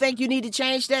do you think you need to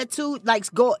change that too?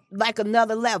 Like go like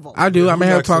another level? I do. I may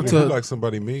have to talk to. like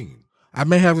somebody mean. I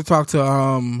may have to talk to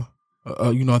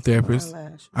a therapist.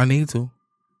 I need to.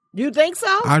 You think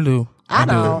so? I do. I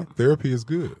don't. Therapy is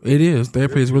good. It is.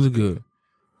 Therapy is really good.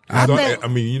 I So, think- I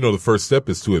mean, the first step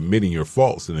is to admitting your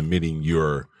faults and admitting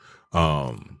your.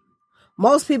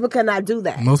 Most people cannot do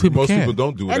that. Most people Most can't. people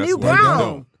don't do it. And That's you why they grown.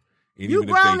 don't. And You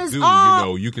even grown if is they do,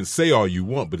 all- you can say all you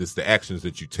want, but it's the actions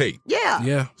that you take. Yeah.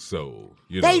 Yeah. So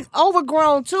They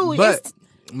overgrown too. But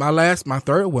my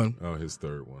third one, Oh, his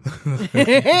third one.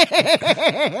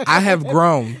 I have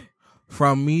grown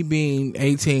from me being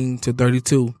 18 to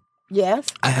 32. yes.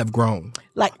 I have grown.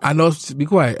 Like I know. Be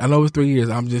quiet. I know it's 3 years.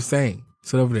 I'm just saying.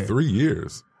 Sit over there. 3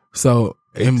 years. So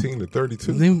 18 to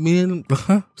 32. Me and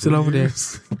sit over there.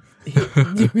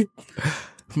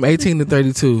 From 18 to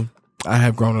 32, I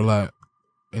have grown a lot.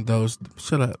 And those,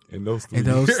 shut up. In those 3 And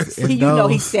those, years. and you know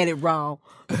he those- said it wrong.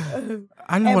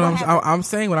 I know And what what happened? I'm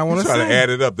saying. What I want to Try say. to add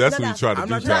it up. That's No, what no. he's trying to I'm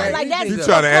do. not trying Ty. to Like that's He He's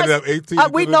trying to add it of up 18.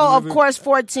 course, we know, of course,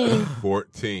 14.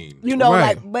 14. You know,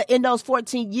 Right. but in those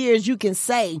 14 years, you can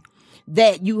say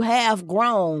that you have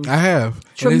grown. I have And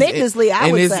Tremendously,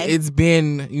 I would say. it's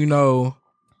been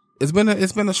it's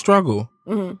been a struggle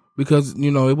Mm-hmm. because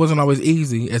it wasn't always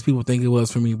easy as people think it was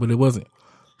for me, but it wasn't.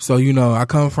 So I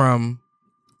come from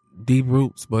deep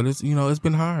roots, but it's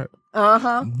been hard.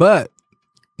 Uh-huh. But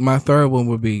my third one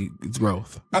would be it's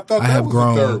growth. I thought I that have was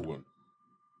grown. the third one.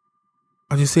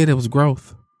 I just said it was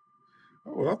growth.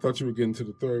 Oh, well, I thought you were getting to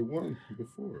the third one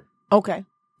before. Okay.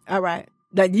 All right.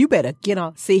 Now you better get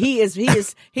on. See, he is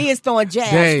throwing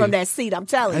jabs Dave, from that seat. I'm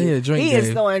telling I you. need a drink, he's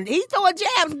Dave. throwing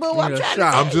jabs, boo. I'm need a trying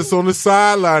shot. to I'm just on the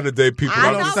sideline today, people. I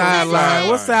I'm know just what on the you're Sideline. saying.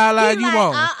 What sideline He you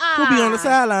like, on? Who be on the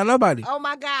sideline? Nobody. Oh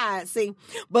my God. See,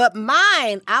 but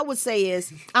mine, I would say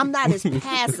is I'm not as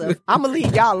passive. I'm gonna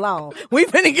leave y'all alone. We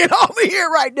finna get over here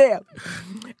right now.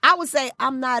 I would say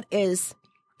I'm not as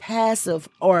passive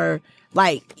or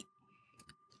like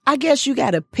I guess you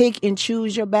gotta pick and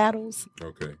choose your battles.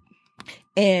 Okay.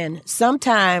 And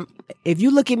sometimes if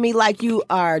you look at me like you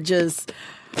are just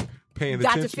Paying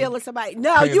Dr. attention. Phil or somebody,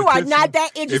 no, Paying you are attention. not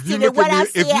that If you interested in look what at me, I if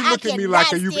said. you I look at me cannot like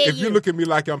stand if you you. look at me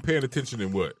like I'm paying attention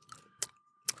in what?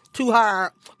 To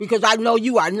her because I know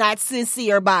you are not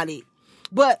sincere about it.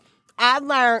 But I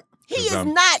learned he is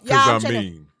not, y'all. I'm Check it-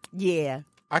 mean. Yeah.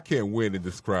 I can't win in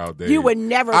this crowd, Dave. You would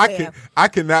never win. I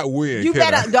cannot win. You can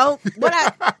better I? don't. What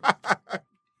I,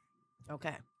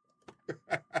 okay.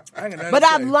 But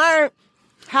I've learned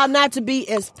how not to be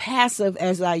as passive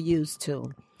as I used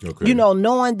to. Okay.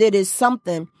 Knowing that it's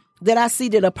something that I see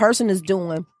that a person is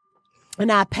doing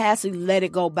and I passively let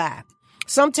it go by.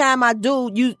 Sometimes I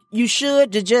do. You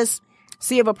should to just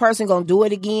see if a person going to do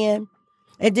it again.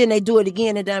 And then they do it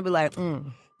again and then I'll be like,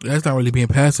 That's not really being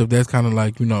passive. That's kind of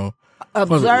like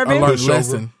observing. a learned Pushover.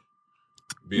 lesson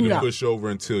Being No. a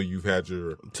pushover until you've had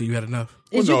your. until you had enough.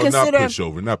 Is no, you consider not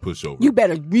pushover. Not pushover. you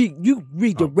better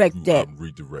redirect that. I'm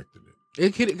redirecting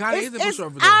it. It kind of is a It's-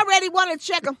 pushover. I already want to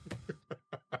check them.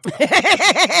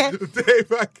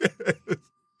 Dave, I can't.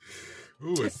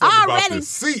 Ooh, it's something about Already. the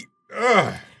seat.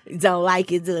 Ugh, Don't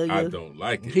like it, do you? I don't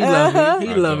like it. He love it. He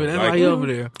I love it. don't That's like why he it. over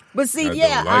there. But see, I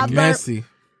yeah, don't like I it. learned, Messy.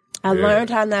 I learned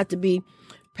how not to be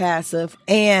passive,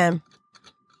 and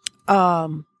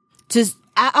just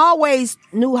I always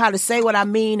knew how to say what I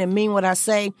mean and mean what I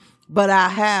say. But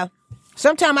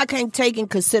sometimes I can't take in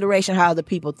consideration how other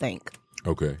people think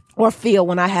Okay. or feel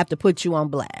when I have to put you on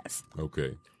blast,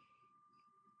 Okay.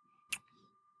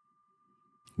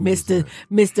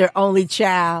 Mister Only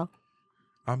Child.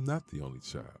 I'm not the only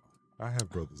child. I have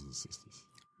brothers and sisters.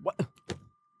 What?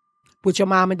 With your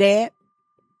mom and dad?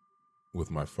 With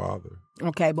my father.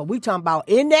 Okay, but we talking about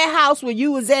in that house where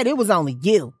you was at, it was only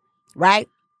you, right?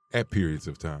 At periods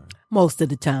of time. Most of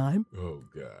the time. Oh,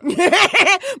 God.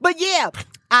 But yeah,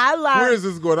 I learned. Where is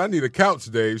this going? I need a couch,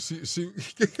 Dave. She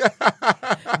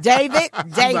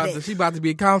David. She about to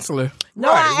be a counselor. No,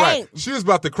 right, I right. ain't. She was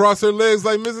about to cross her legs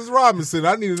like Mrs. Robinson.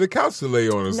 I needed a couch to lay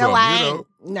on or No, something. I you ain't.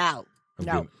 know?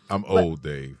 No. I'm old,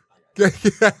 Dave.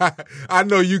 I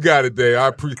know you got it, Dave.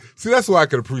 See, that's why I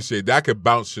could appreciate that. I could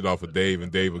bounce shit off of Dave,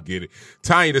 and Dave would get it.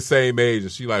 Tanya the same age,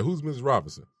 and she like, who's Mrs.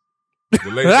 Robinson? The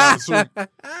lady down the street.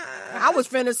 I was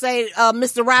finna say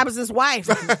Mr. Robinson's wife.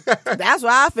 That's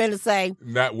what I finna say.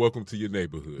 Not welcome to your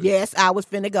neighborhood. Yes, I was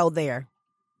finna go there.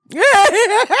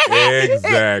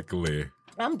 Exactly.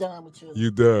 I'm done with you.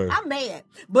 You done. I'm mad.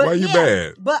 But Why you yeah,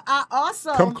 mad? But I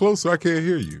also Come closer. I can't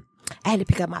hear you. I had to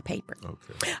pick up my paper.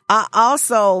 Okay. I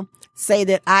also say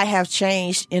that I have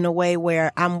changed in a way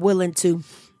where I'm willing to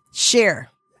share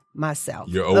myself.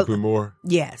 You're open more?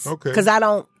 Yes. Okay. Because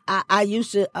I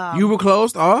used to You were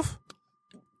closed off?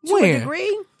 to a When?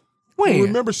 degree. When?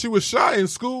 Remember, she was shy in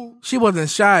school. She wasn't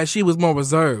shy. She was more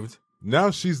reserved.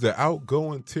 Now she's the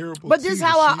outgoing, terrible. But this is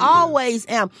teacher how I she is. always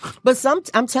am. But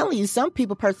I'm telling you, some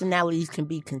people personalities can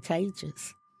be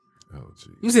contagious. Oh,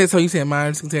 gee. You said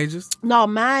mine is contagious? No,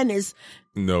 mine is.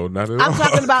 No, not at all. I'm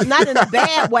talking about not in a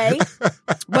bad way,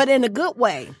 but in a good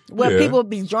way, where Yeah. people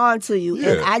be drawn to you. Yeah,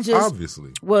 And I just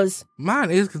obviously. was Mine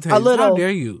is contagious. A little- How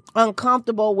dare you?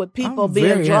 uncomfortable with people I'm being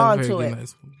very- drawn very to good it.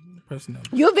 nice personality.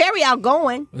 You're very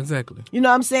outgoing. Exactly. You know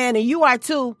what I'm saying? And you are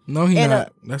too. No, he And,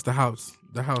 not. That's the house.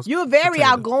 The house. You're a very potato.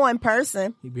 outgoing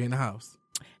person. He be in the house.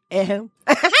 And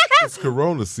It's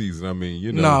Corona season. I mean,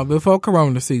 you know. No, before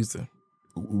Corona season.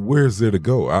 Where's there to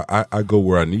go? I go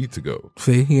where I need to go.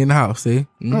 See, he in the house. See,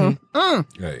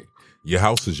 Hey, your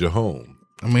house is your home.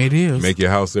 I mean it is. Make your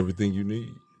house everything you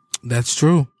need. That's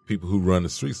true. People who run the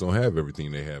streets don't have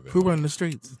everything they have. at Who home. run the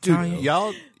streets? Dude,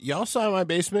 Tanya? y'all saw my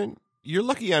basement. You're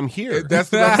lucky I'm here.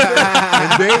 That's what I'm saying.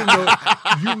 And they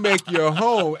know you make your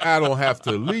home. I don't have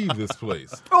to leave this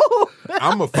place.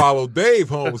 I'm gonna follow Dave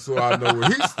home so I know where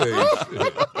he stays.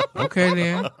 Okay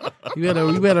then.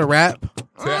 You better rap.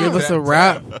 Give us a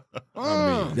rap.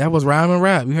 I mean, That was rhyme and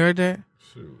rap. You heard that?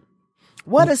 shoot.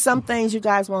 what are some things you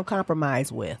guys won't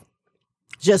compromise with?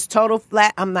 Just total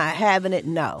flat. I'm not having it.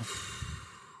 No.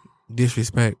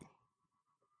 Disrespect.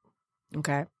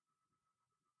 Okay.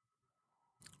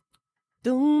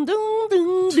 Doom, doom,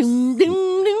 doom, doom,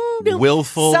 doom, doom, doom.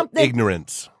 Willful Something-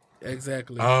 ignorance.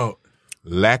 Exactly. Oh,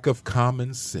 lack of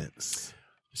common sense.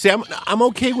 See, I'm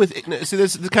okay with ignorance. See,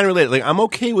 this is kind of related. Like, I'm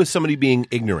okay with somebody being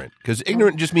ignorant because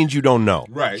ignorant just means you don't know.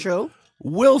 Right. True.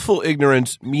 Willful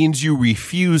ignorance means you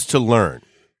refuse to learn.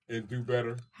 And do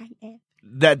better.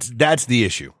 That's the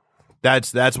issue.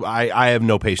 That's I have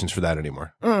no patience for that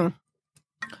anymore.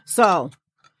 So,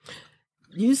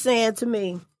 you saying to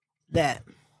me that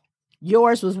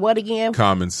yours was what again?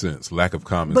 Common sense. Lack of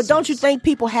common But sense. don't you think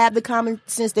people have the common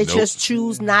sense? They Nope. just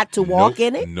choose not to walk Nope,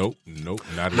 in it? Nope,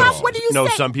 not at How, all. what do you No,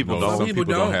 say? some people No, don't. some people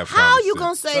people don't don't. have How common you sense.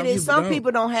 gonna say Some this? people Some don't.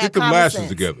 people don't have Get them common lashes sense.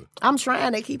 together. I'm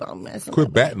trying to keep on messing. Quit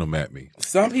with batting them at me.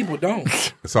 Some people don't.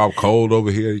 It's all cold over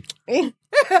here. I'm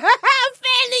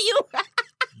fanning you.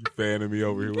 You fanning me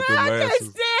over here with I them can't lashes.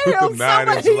 stand Put them them.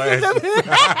 9-inch Somebody-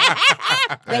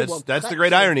 lashes. That's the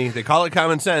great irony. They call it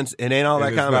common sense. It ain't all And that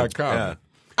it's common. not common. Yeah.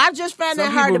 I just find that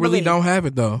Some hard people to really believe. don't have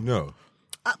it though. No.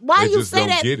 Why They you just say don't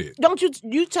that? get it. Don't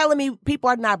you telling me people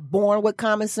are not born with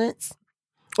common sense,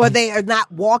 or they are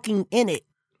not walking in it?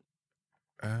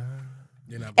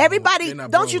 Everybody,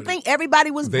 don't you think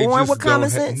everybody was They born just with common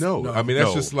don't ha- sense? No. No. I mean, that's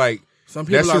No. just like, Some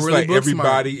people that's are just really like book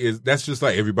everybody is, that's just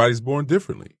like everybody's born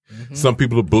differently. Some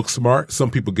people are book smart.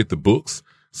 Some people get the books.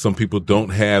 Some people don't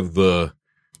have the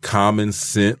common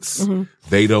sense.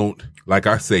 They don't, like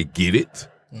I say, get it.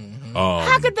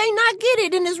 How could they not get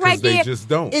it? And it's right they there. just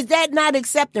don't. Is that not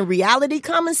accepting reality?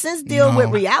 Common sense deal with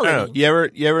I reality. don't know.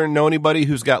 You ever know anybody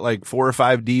who's got like 4 or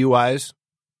 5 DUIs?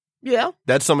 Yeah.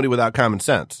 That's somebody without common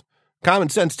sense. Common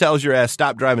sense tells your ass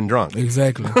stop driving drunk.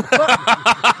 Exactly.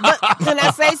 But can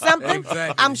I say something?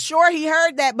 Exactly. I'm sure he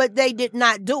heard that, but they did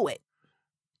not do it.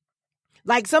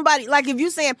 Like somebody, like if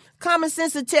you saying common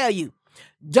sense to tell you,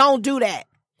 don't do that.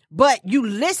 But you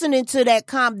listening to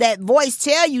that voice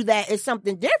tell you that it's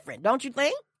something different, don't you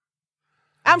think?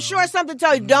 I'm sure something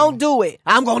tell you, don't do it.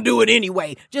 I'm going to do it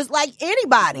anyway. Just like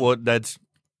anybody. Well, that's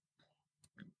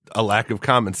a lack of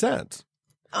common sense.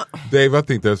 Dave, I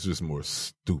think that's just more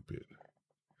stupid.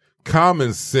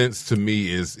 Common sense to me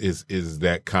is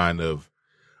that kind of,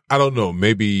 I don't know,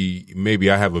 maybe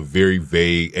I have a very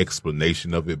vague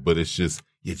explanation of it, but it's just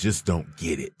you just don't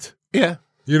get it. Yeah.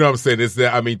 You know what I'm saying? It's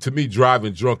that, I mean, to me,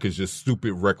 driving drunk is just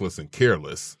stupid, reckless, and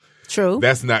careless. True.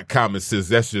 That's not common sense.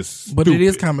 That's just stupid. But it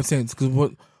is common sense because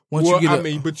once you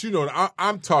get but you know,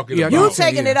 I'm talking Yeah, about You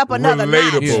taking it up another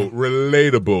notch.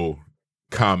 relatable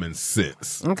common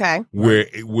sense. Okay.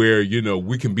 Where you know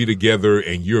we can be together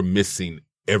and you're missing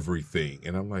everything,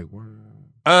 and I'm like, well,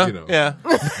 you know, Yeah.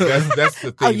 that's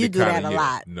the thing. Oh, you do that a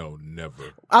lot. No, never.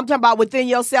 I'm talking about within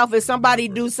yourself. If somebody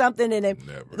do something and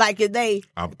Never. like if they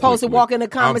I'm supposed to quick walk with in the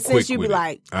it. common I'm sense, quick you be with it.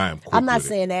 like, I am quick I'm not with it.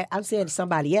 saying that. I'm saying to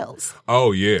somebody else.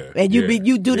 Oh yeah, And you yeah,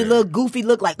 you do the yeah. little goofy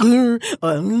look like,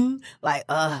 I'm like,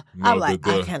 No, I'm like,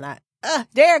 I the- cannot.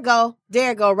 There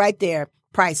you go, right there,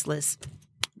 priceless.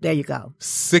 There you go.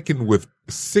 Sickened with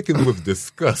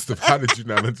disgust of how did you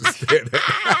not understand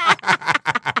that?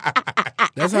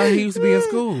 That's how he used to be in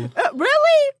school.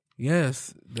 Really?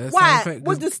 Yes. That's Why?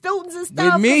 With the students and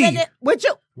stuff? With me. With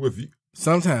you? With you.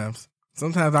 Sometimes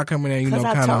I come in there, 'Cause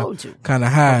I told you. kind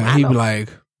of high. I And he be know. like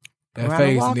that Around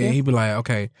face, the and then walking. he be like,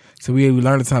 okay, so we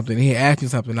learned something. He asked me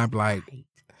something. I be like,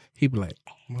 he be like,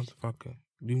 motherfucker,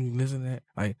 do you listen to that?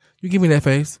 Like, you give me that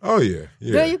face. Oh yeah, Do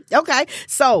yeah. you? Okay.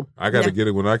 So I got to get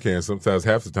it when I can. Sometimes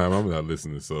half the time I'm not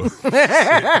listening. So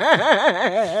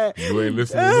you ain't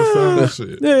listening to this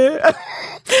shit.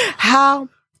 how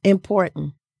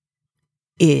important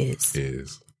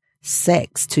is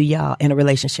sex to y'all in a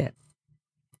relationship?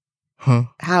 Huh?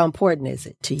 How important is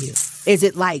it to you? Is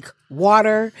it like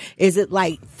water? Is it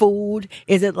like food?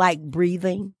 Is it like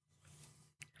breathing?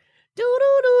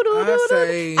 I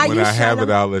say- Are When you I have shutting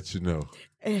it, I'll let you know.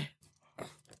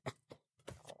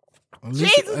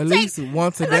 At least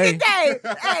once a Look day. at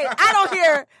Dave. Hey, I don't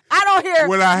hear.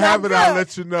 When I have no it, I'll good.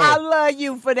 let you know. I love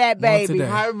you for that, Once a baby. day.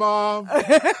 Hi, Mom.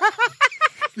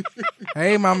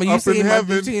 Hey, mama, you Up in seen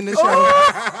heaven. the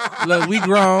show? Look, we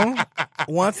grown.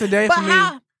 Once a day But for me.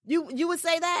 how you would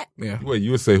say that? Yeah, Wait,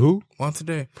 you would say who? once a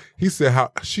day. He said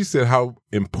how. She said how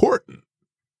important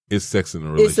is sex in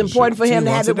a relationship? It's important for him to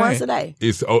have once a it once day.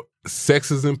 a day. Sex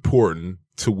is important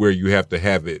to where you have to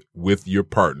have it with your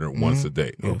partner once a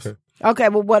day. Yes. Okay. Okay,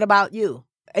 well, what about you?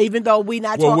 Even though we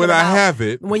not Well, talking when about I have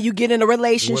it, when you get in a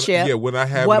relationship. when I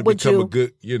have what it, would become you- a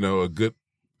good, a good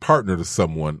partner to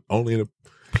someone. Only in a,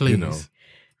 Please.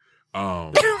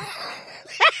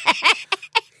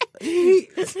 He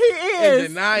In is.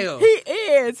 denial. He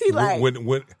is. He like.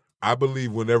 when I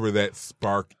believe whenever that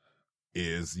spark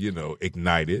is,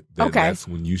 ignited, that's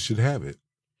when you should have it.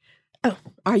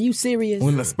 Are you serious?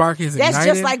 When the spark is That's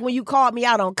ignited. just like when you called me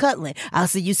out on cuddling. I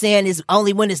said, you saying it's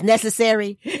only when it's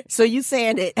necessary? So you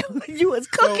saying that you was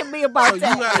cooking me about so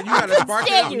that. you gotta spark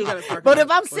it up. You gotta spark it But up.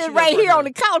 if I'm Well, sitting she right gotta here spark on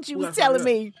it the up. couch, you You was gotta spark telling it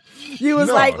me, you was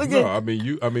no, like,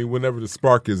 no. I mean, whenever the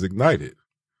spark is ignited,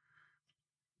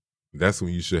 that's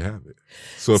when you should have it.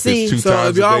 So if See, it's two So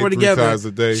times if a y'all day, were 3 together, times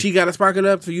a day, she got to spark it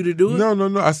up for you to do it.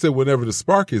 no. I said whenever the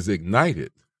spark is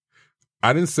ignited.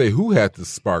 I didn't say who had to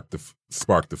spark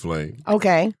the flame,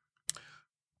 okay.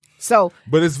 So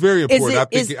but it's very important.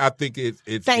 it- I think it's.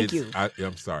 Thank you.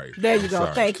 I'm sorry. there you I'm go.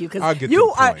 sorry. Thank you. I'll Because get you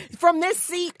to the are point. from this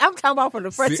seat. I'm talking about from the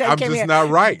first See, time I I'm came just here. not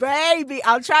right. Baby,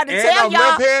 I'm trying to And tell I'm y'all.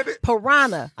 left-handed.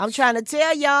 Piranha. I'm trying to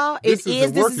tell y'all. This This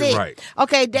isn't is working it. right.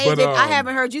 Okay, David, But, I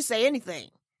haven't heard you say anything.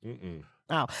 Mm-mm.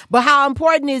 Oh, but how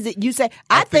important is it? You say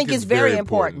I think it's very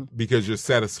important. because you're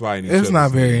satisfying each It's other's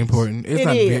not very needs. important. It's It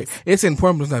not. is. It's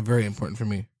important, but it's not very important for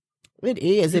me. It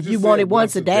is. If just you want said it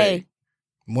once a day.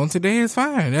 Once a day is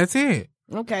fine. That's it.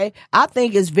 Okay. I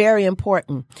think it's very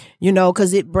important,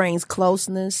 because it brings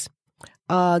closeness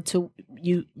to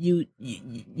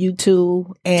you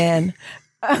two. And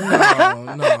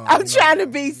No, I'm trying to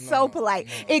be so polite.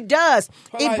 It does.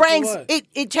 Polite It brings for what?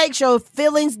 it takes your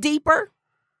feelings deeper.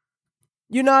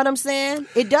 You know what I'm saying?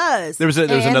 It does. There was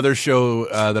And- another show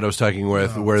that I was talking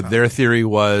with where their theory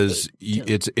was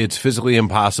it's physically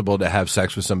impossible to have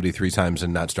sex with somebody 3 times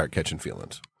and not start catching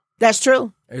feelings. That's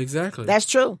true. Exactly. That's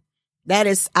true. That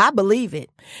is, I believe it.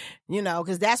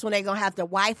 Because that's when they're gonna have to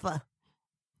wife her.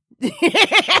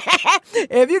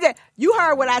 If you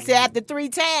heard what I said after 3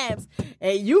 times,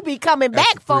 and you be coming back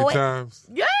After for 3 it. times.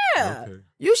 Yeah, Okay.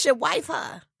 you should wife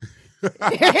her.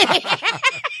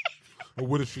 Well,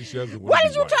 what if she doesn't? What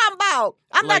is you talking about?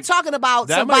 I'm Like, not talking about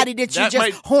that somebody might- that you that just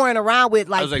might- whoring around with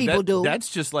I like was like, people do. That's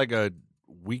just like a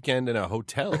weekend in a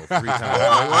hotel 3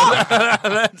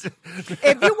 times.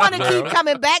 If you want to keep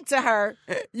coming back to her,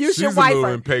 you She's should a wife little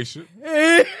her. impatient.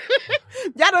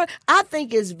 I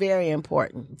think it's very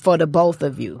important for the both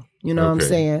of you. You know what I'm Okay.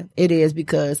 saying? It is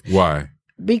because Why?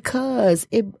 Because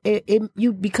it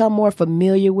you become more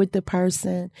familiar with the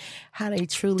person, how they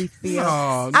truly feel.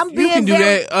 No, I'm you being can do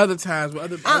very- that other times with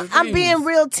other I'm things. being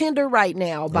real tender right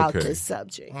now about Okay. this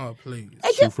subject. Oh, please.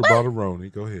 Truth about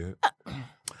Aroni. Go ahead.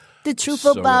 The truth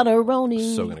So- about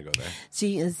Aroni. So gonna go there.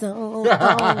 She is on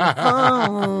the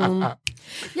phone.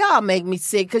 Y'all make me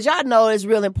sick because y'all know it's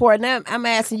real important. I'm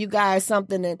asking you guys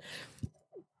something and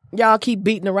y'all keep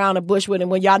beating around the bush with it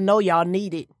when y'all know y'all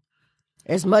need it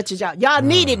as much as y'all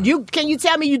need it. Can you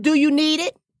tell me you need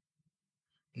it?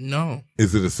 No.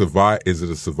 Is it a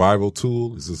survival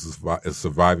tool? Is this a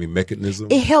surviving mechanism?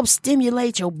 It helps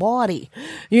stimulate your body.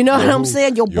 You know what I'm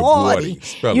saying? Your body.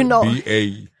 Spell You it. know.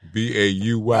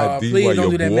 BAUYD. Please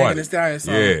don't do that Megan body. Thee Stallion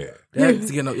song. Yeah.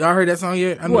 That's, y'all heard that song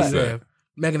yet? I know What? you have.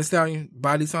 Megan Thee Stallion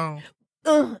body song.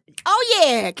 Oh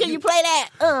yeah, can you play that?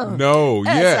 No,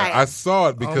 That's yeah, right. I saw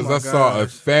it because Oh, my I saw a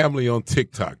gosh. family on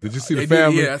TikTok. Did you see the They did-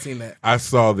 family? yeah, I seen that. I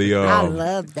saw the I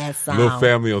love that song. little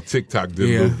family on TikTok did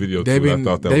a little video They've too. been, I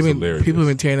thought that they've was been, hilarious. people have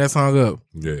been tearing that song up.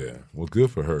 Yeah, well,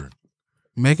 good for her.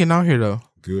 Megan out here though.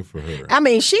 Good for her. I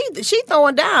mean, she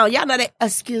throwing down. Y'all know that.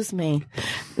 Excuse me.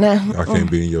 Now, I can't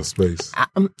be in your space.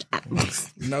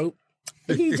 Nope.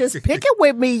 he just picking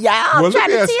with me, y'all. I'm Well, trying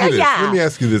to tell this. Let me y'all.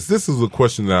 ask you this. This is a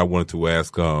question that I wanted to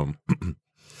ask a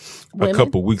Women?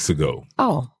 couple weeks ago,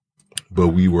 Oh, but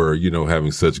we were,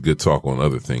 having such good talk on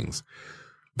other things.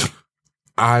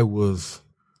 I was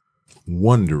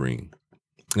wondering,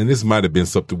 and this might have been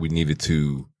something we needed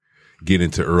to get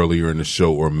into earlier in the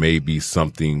show, or maybe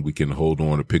something we can hold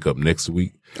on to pick up next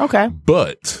week. okay.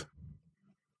 But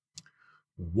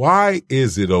why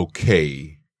is it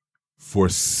okay for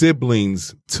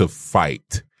siblings to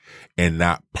fight and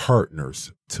not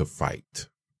partners to fight?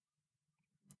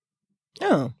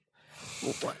 Oh.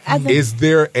 I think, Is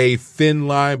there a thin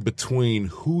line between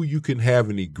who you can have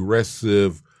an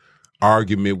aggressive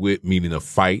argument with, meaning a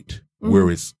fight, where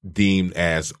it's deemed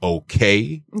as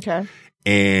okay, okay.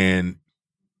 and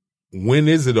when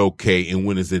is it okay and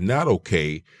when is it not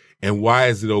okay? And why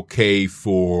is it okay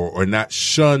or not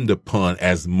shunned upon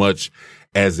as much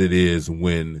as it is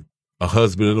when a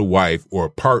husband and a wife or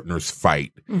partners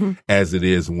fight as it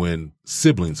is when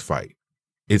siblings fight?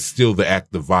 It's still the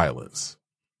act of violence.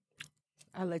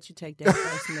 I'll let you take that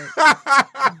first,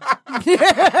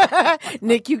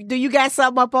 Nick. Nick, do you got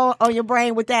something up on your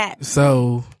brain with that?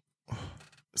 So,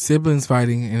 siblings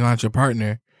fighting and not your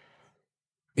partner,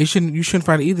 you shouldn't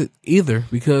fight either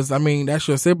because I mean that's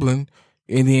your sibling,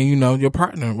 and then your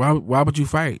partner. Why would you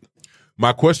fight?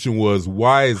 My question was,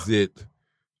 why is it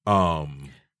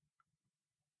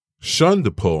shunned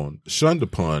upon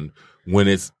when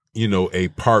it's a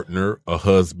partner, a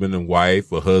husband and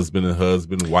wife, a husband and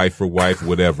husband, wife or wife,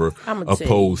 whatever, I'ma tell you.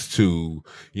 opposed to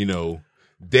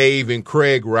Dave and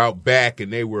Craig were out back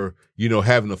and they were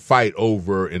having a fight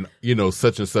over and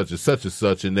such and such and such and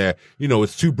such, and that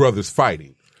it's two brothers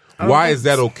fighting. Why is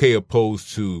that okay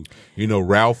opposed to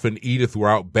Ralph and Edith were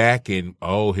out back and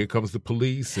here comes the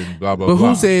police and blah blah But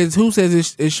blah. who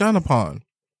says it's shunned upon?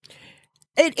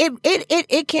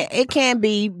 It can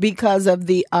be because of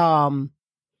the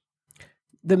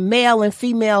male and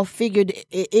female figure.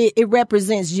 It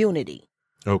represents unity.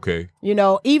 Okay.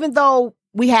 Even though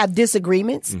we have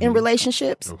disagreements in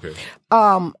relationships, Okay.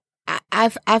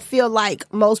 I feel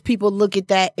like most people look at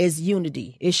that as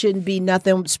unity. It shouldn't be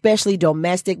nothing, especially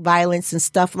domestic violence and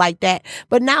stuff like that.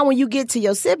 But now when you get to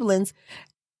your siblings,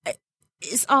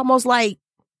 it's almost like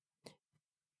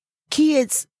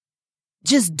kids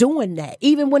just doing that.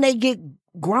 Even when they get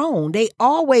grown, they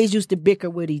always used to bicker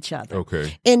with each other.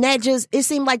 Okay. And that it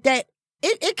seemed like that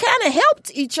it kind of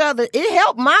helped each other. It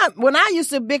helped when I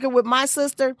used to bicker with my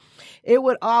sister, it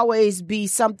would always be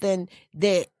something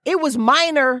that it was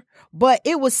minor, but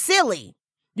it was silly.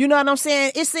 You know what I'm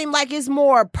saying? It seemed like it's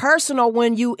more personal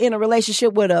when you in a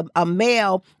relationship with a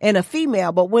male and a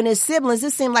female, but when it's siblings,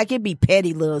 it seemed like it'd be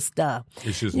petty little stuff.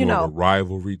 It's just more of a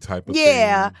rivalry type of thing.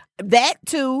 Yeah, that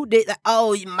too.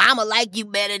 Mama like you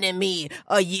better than me.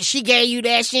 She gave you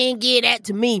that. She didn't give that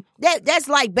to me. That's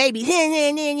like baby.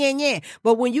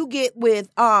 But when you get with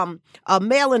a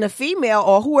male and a female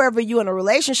or whoever you in a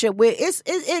relationship with,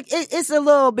 it's a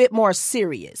little bit more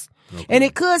serious, and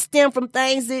it could stem from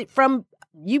things from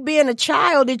you being a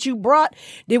child that you brought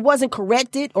that wasn't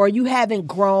corrected, or you haven't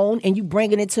grown and you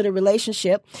bring it into the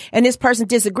relationship, and this person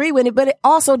disagree with it. But it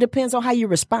also depends on how you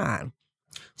respond.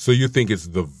 So you think it's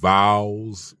the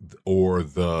vows or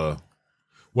well,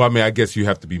 I mean, I guess you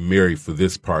have to be married for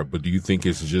this part, but do you think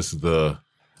it's just the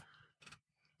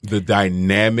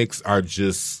dynamics are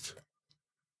just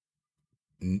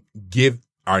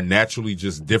are naturally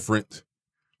just different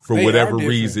for They whatever are different.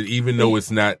 reason, even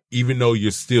though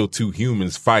you're still two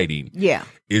humans fighting. Yeah.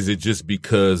 Is it just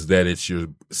because that it's your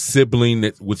sibling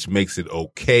which makes it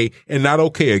okay and not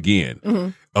okay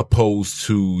again, opposed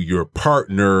to your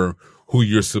partner who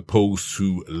you're supposed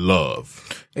to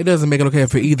love? It doesn't make it okay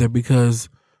for either because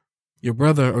your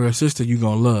brother or your sister you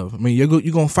gonna love. I mean, you're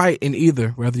gonna fight in either,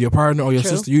 whether your partner or your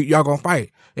sister. Y'all gonna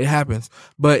fight. It happens.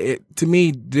 But to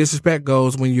me, disrespect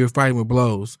goes when you're fighting with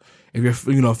blows. If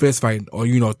you're fist fighting or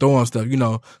throwing stuff,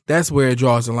 that's where it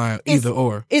draws the line. Either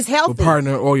or. It's healthy. Your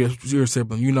partner or your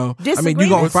sibling. I mean, you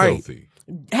gonna What's fight. healthy?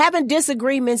 Having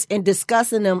disagreements and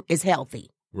discussing them is healthy.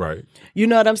 Right. You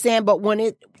know what I'm saying? But when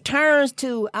it turns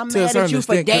to I'm To a mad at certain you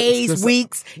for extent, 'cause days,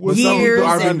 weeks, Well, years, people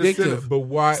are and vindictive. But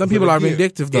why? Some people are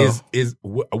vindictive, though. Is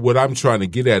what I'm trying to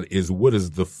get at is what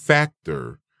is the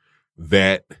factor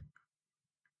that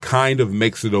kind of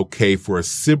makes it okay for a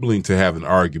sibling to have an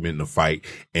argument and a fight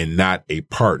and not a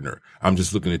partner? I'm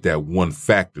just looking at that one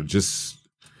factor.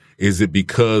 Is it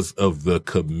because of the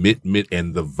commitment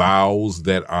and the vows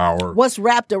that are what's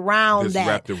wrapped around This that?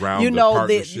 wrapped around you the know,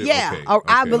 partnership? Okay, or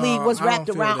I okay. believe what's I wrapped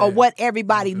don't feel around or that. what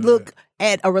everybody look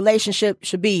at a relationship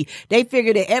should be. They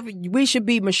figure that we should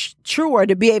be mature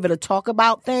to be able to talk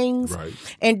about things. Right.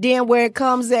 And then where it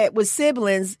comes at with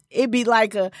siblings, it'd be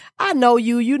like I know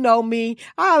you, you know me.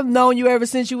 I've known you ever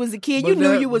since you was a kid. You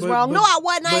knew you was wrong. No, I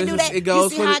wasn't. I didn't do that. It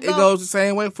goes You see how it goes the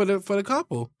same way for the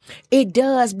couple. It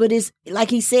does, but it's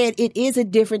like he said, it is a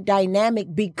different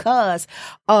dynamic because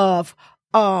of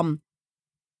them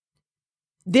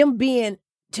being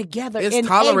together It's in a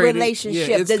tolerated. relationship.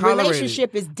 Yeah, it's the tolerated.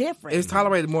 relationship is different. It's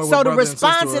tolerated more. so with the brother and sister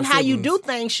response or and how you do siblings.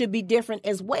 things should be different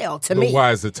as well. To But me,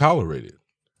 why is it tolerated?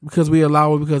 Because we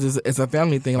allow it because it's a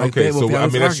family thing. Like Okay, that, so when I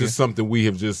families mean that's argue. just something we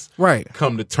have just Right.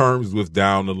 come to terms with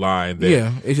down the line. That,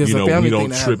 Yeah, it's just a we family don't thing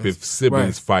that trip happens. if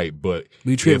siblings fight, but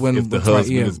We trip if, when if the it's like,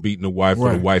 husband yeah. is beating the wife or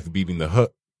the Right. wife beating the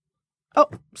oh,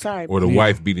 sorry. or the Yeah.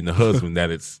 wife beating the husband, that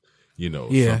it's Yeah,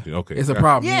 something. Okay, it's a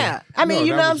problem. Yeah, I mean, No,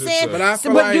 you that know what was I'm just saying. a- But I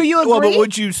feel but like- do you agree? Well, but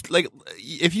would you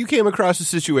if you came across a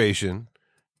situation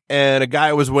and a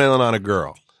guy was wailing on a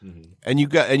girl, and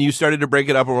you started to break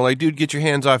it up, and we're like, dude, get your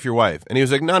hands off your wife, and he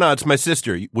was like, no, it's my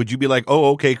sister. Would you be like, oh,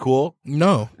 okay, cool?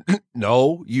 No,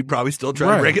 No, you'd probably still try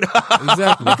Right. to break it up.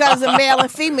 exactly. because of male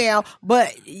and female,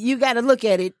 but you got to look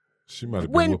at it. She might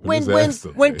have been When whooping his ass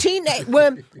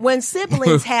when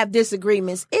siblings have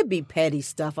disagreements, it be petty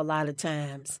stuff a lot of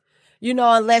times.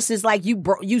 Unless it's like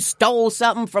you stole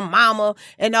something from mama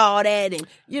and all that, and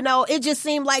it just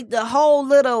seemed like the whole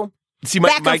little See,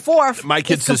 back and forth. My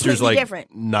kid is sister's completely like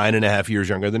different. 9.5 years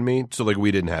younger than me, so we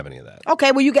didn't have any of that.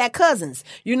 Okay, well you got cousins.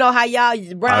 You know how y'all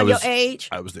around your age.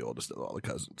 I was the oldest of all the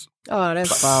cousins. Oh,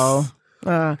 that's foul.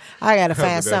 I gotta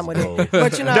find That's something with bold. it.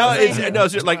 But No, what I'm saying?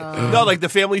 it's just like like the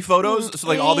family photos. So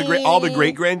like all the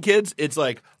great grandkids. It's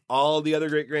like all the other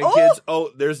great grandkids.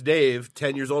 Oh, there's Dave,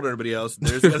 10 years older than everybody else.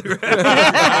 There's the other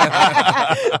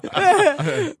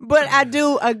But I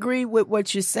do agree with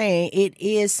what you're saying. It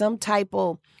is some type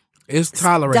of It's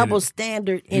tolerated. double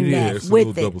standard in Yeah, that it's a with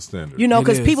little it. double standard. It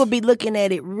Because is. people be looking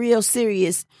at it real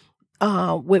serious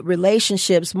with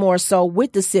relationships more so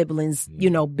with the siblings,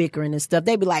 bickering and stuff.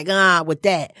 They be like, with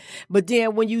that. But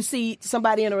then when you see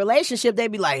somebody in a relationship, they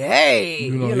be like, hey,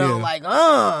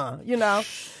 yeah.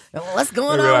 what's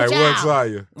going They be on like, with what's y'all? are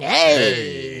you?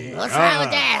 Hey, what's wrong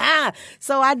with that, huh?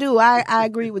 So I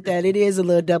agree with that. It is a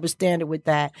little double standard with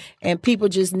that. And people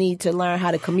just need to learn how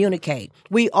to communicate.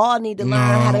 We all need to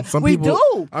learn how to, some we people,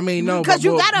 do. I mean, no, Because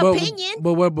you but- got an but- opinion.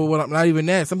 But what? Not even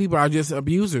that. Some people are just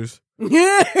abusers.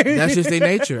 That's just their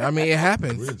nature. I mean, it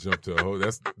happens. We'll jump to a whole.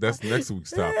 That's next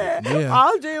week's topic. Yeah.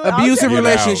 I'll do. Abusive Get out.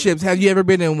 relationships. Have you ever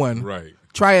been in one? Right.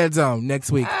 Triad Zone next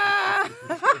week.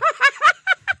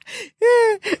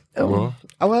 Well,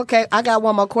 Okay. I got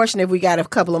one more question if we got a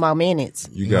couple of more minutes.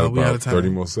 you got we out about of time. 30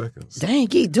 more seconds. Dang,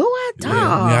 do I? We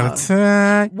out of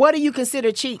time. What do you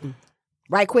consider cheating?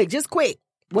 Right quick. Just quick.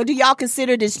 What do y'all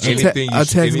consider this cheating? Anything a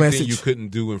text message. you couldn't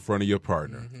do in front of your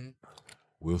partner.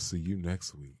 We'll see you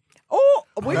next week. Oh,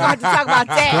 we're going to talk about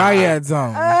that. Triad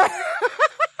Zone.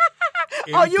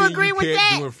 Oh, you Anything agree with can't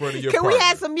that? do in front of your Can we partner.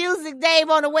 have some music, Dave,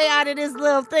 on the way out of this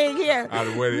little thing here? Out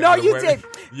of the way- No, out of the you way- did.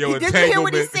 Your Did you hear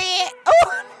what he entanglement. said?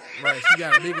 Oh, Right, she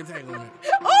got a big entanglement.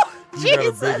 oh You got a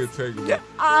Jesus. big entanglement.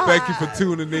 Thank you for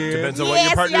tuning in. Depends on what your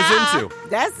Yes, partner's y'all. into.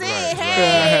 That's it. Right, right.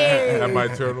 Hey. I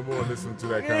might turn them on, listen to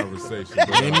that conversation.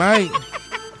 They might.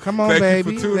 Come on, Thank you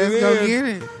baby. for tuning Let's go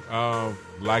in. get it.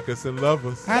 Like us and love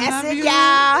us. I That's love it, you.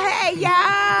 y'all. Hey,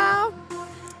 y'all.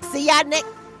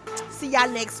 See y'all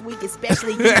next week,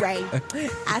 especially you, Ray.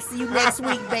 I see you next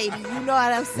week, baby. You know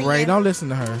what I'm saying? Ray, don't listen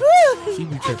to her. Woo. She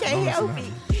be I tripping. can't Don't help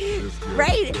listen to her. it. this girl.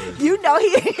 Right? You know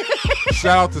he.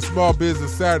 Shout out to Small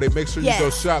Business Saturday. Make sure Yes. you go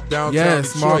shop downtown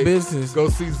Yes, Detroit. small business. Go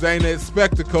see Zaynette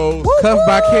Spectacles Cuffed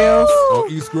by Kels,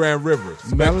 on East Grand River.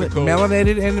 Spectacles.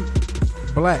 melanated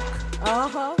and black.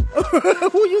 Uh-huh.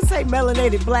 Who you say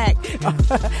melanated black?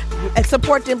 And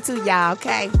support them too, y'all,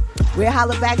 okay? We'll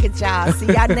holler back at y'all. See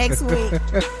y'all next week.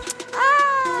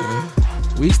 Ah.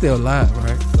 We still live,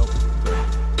 right?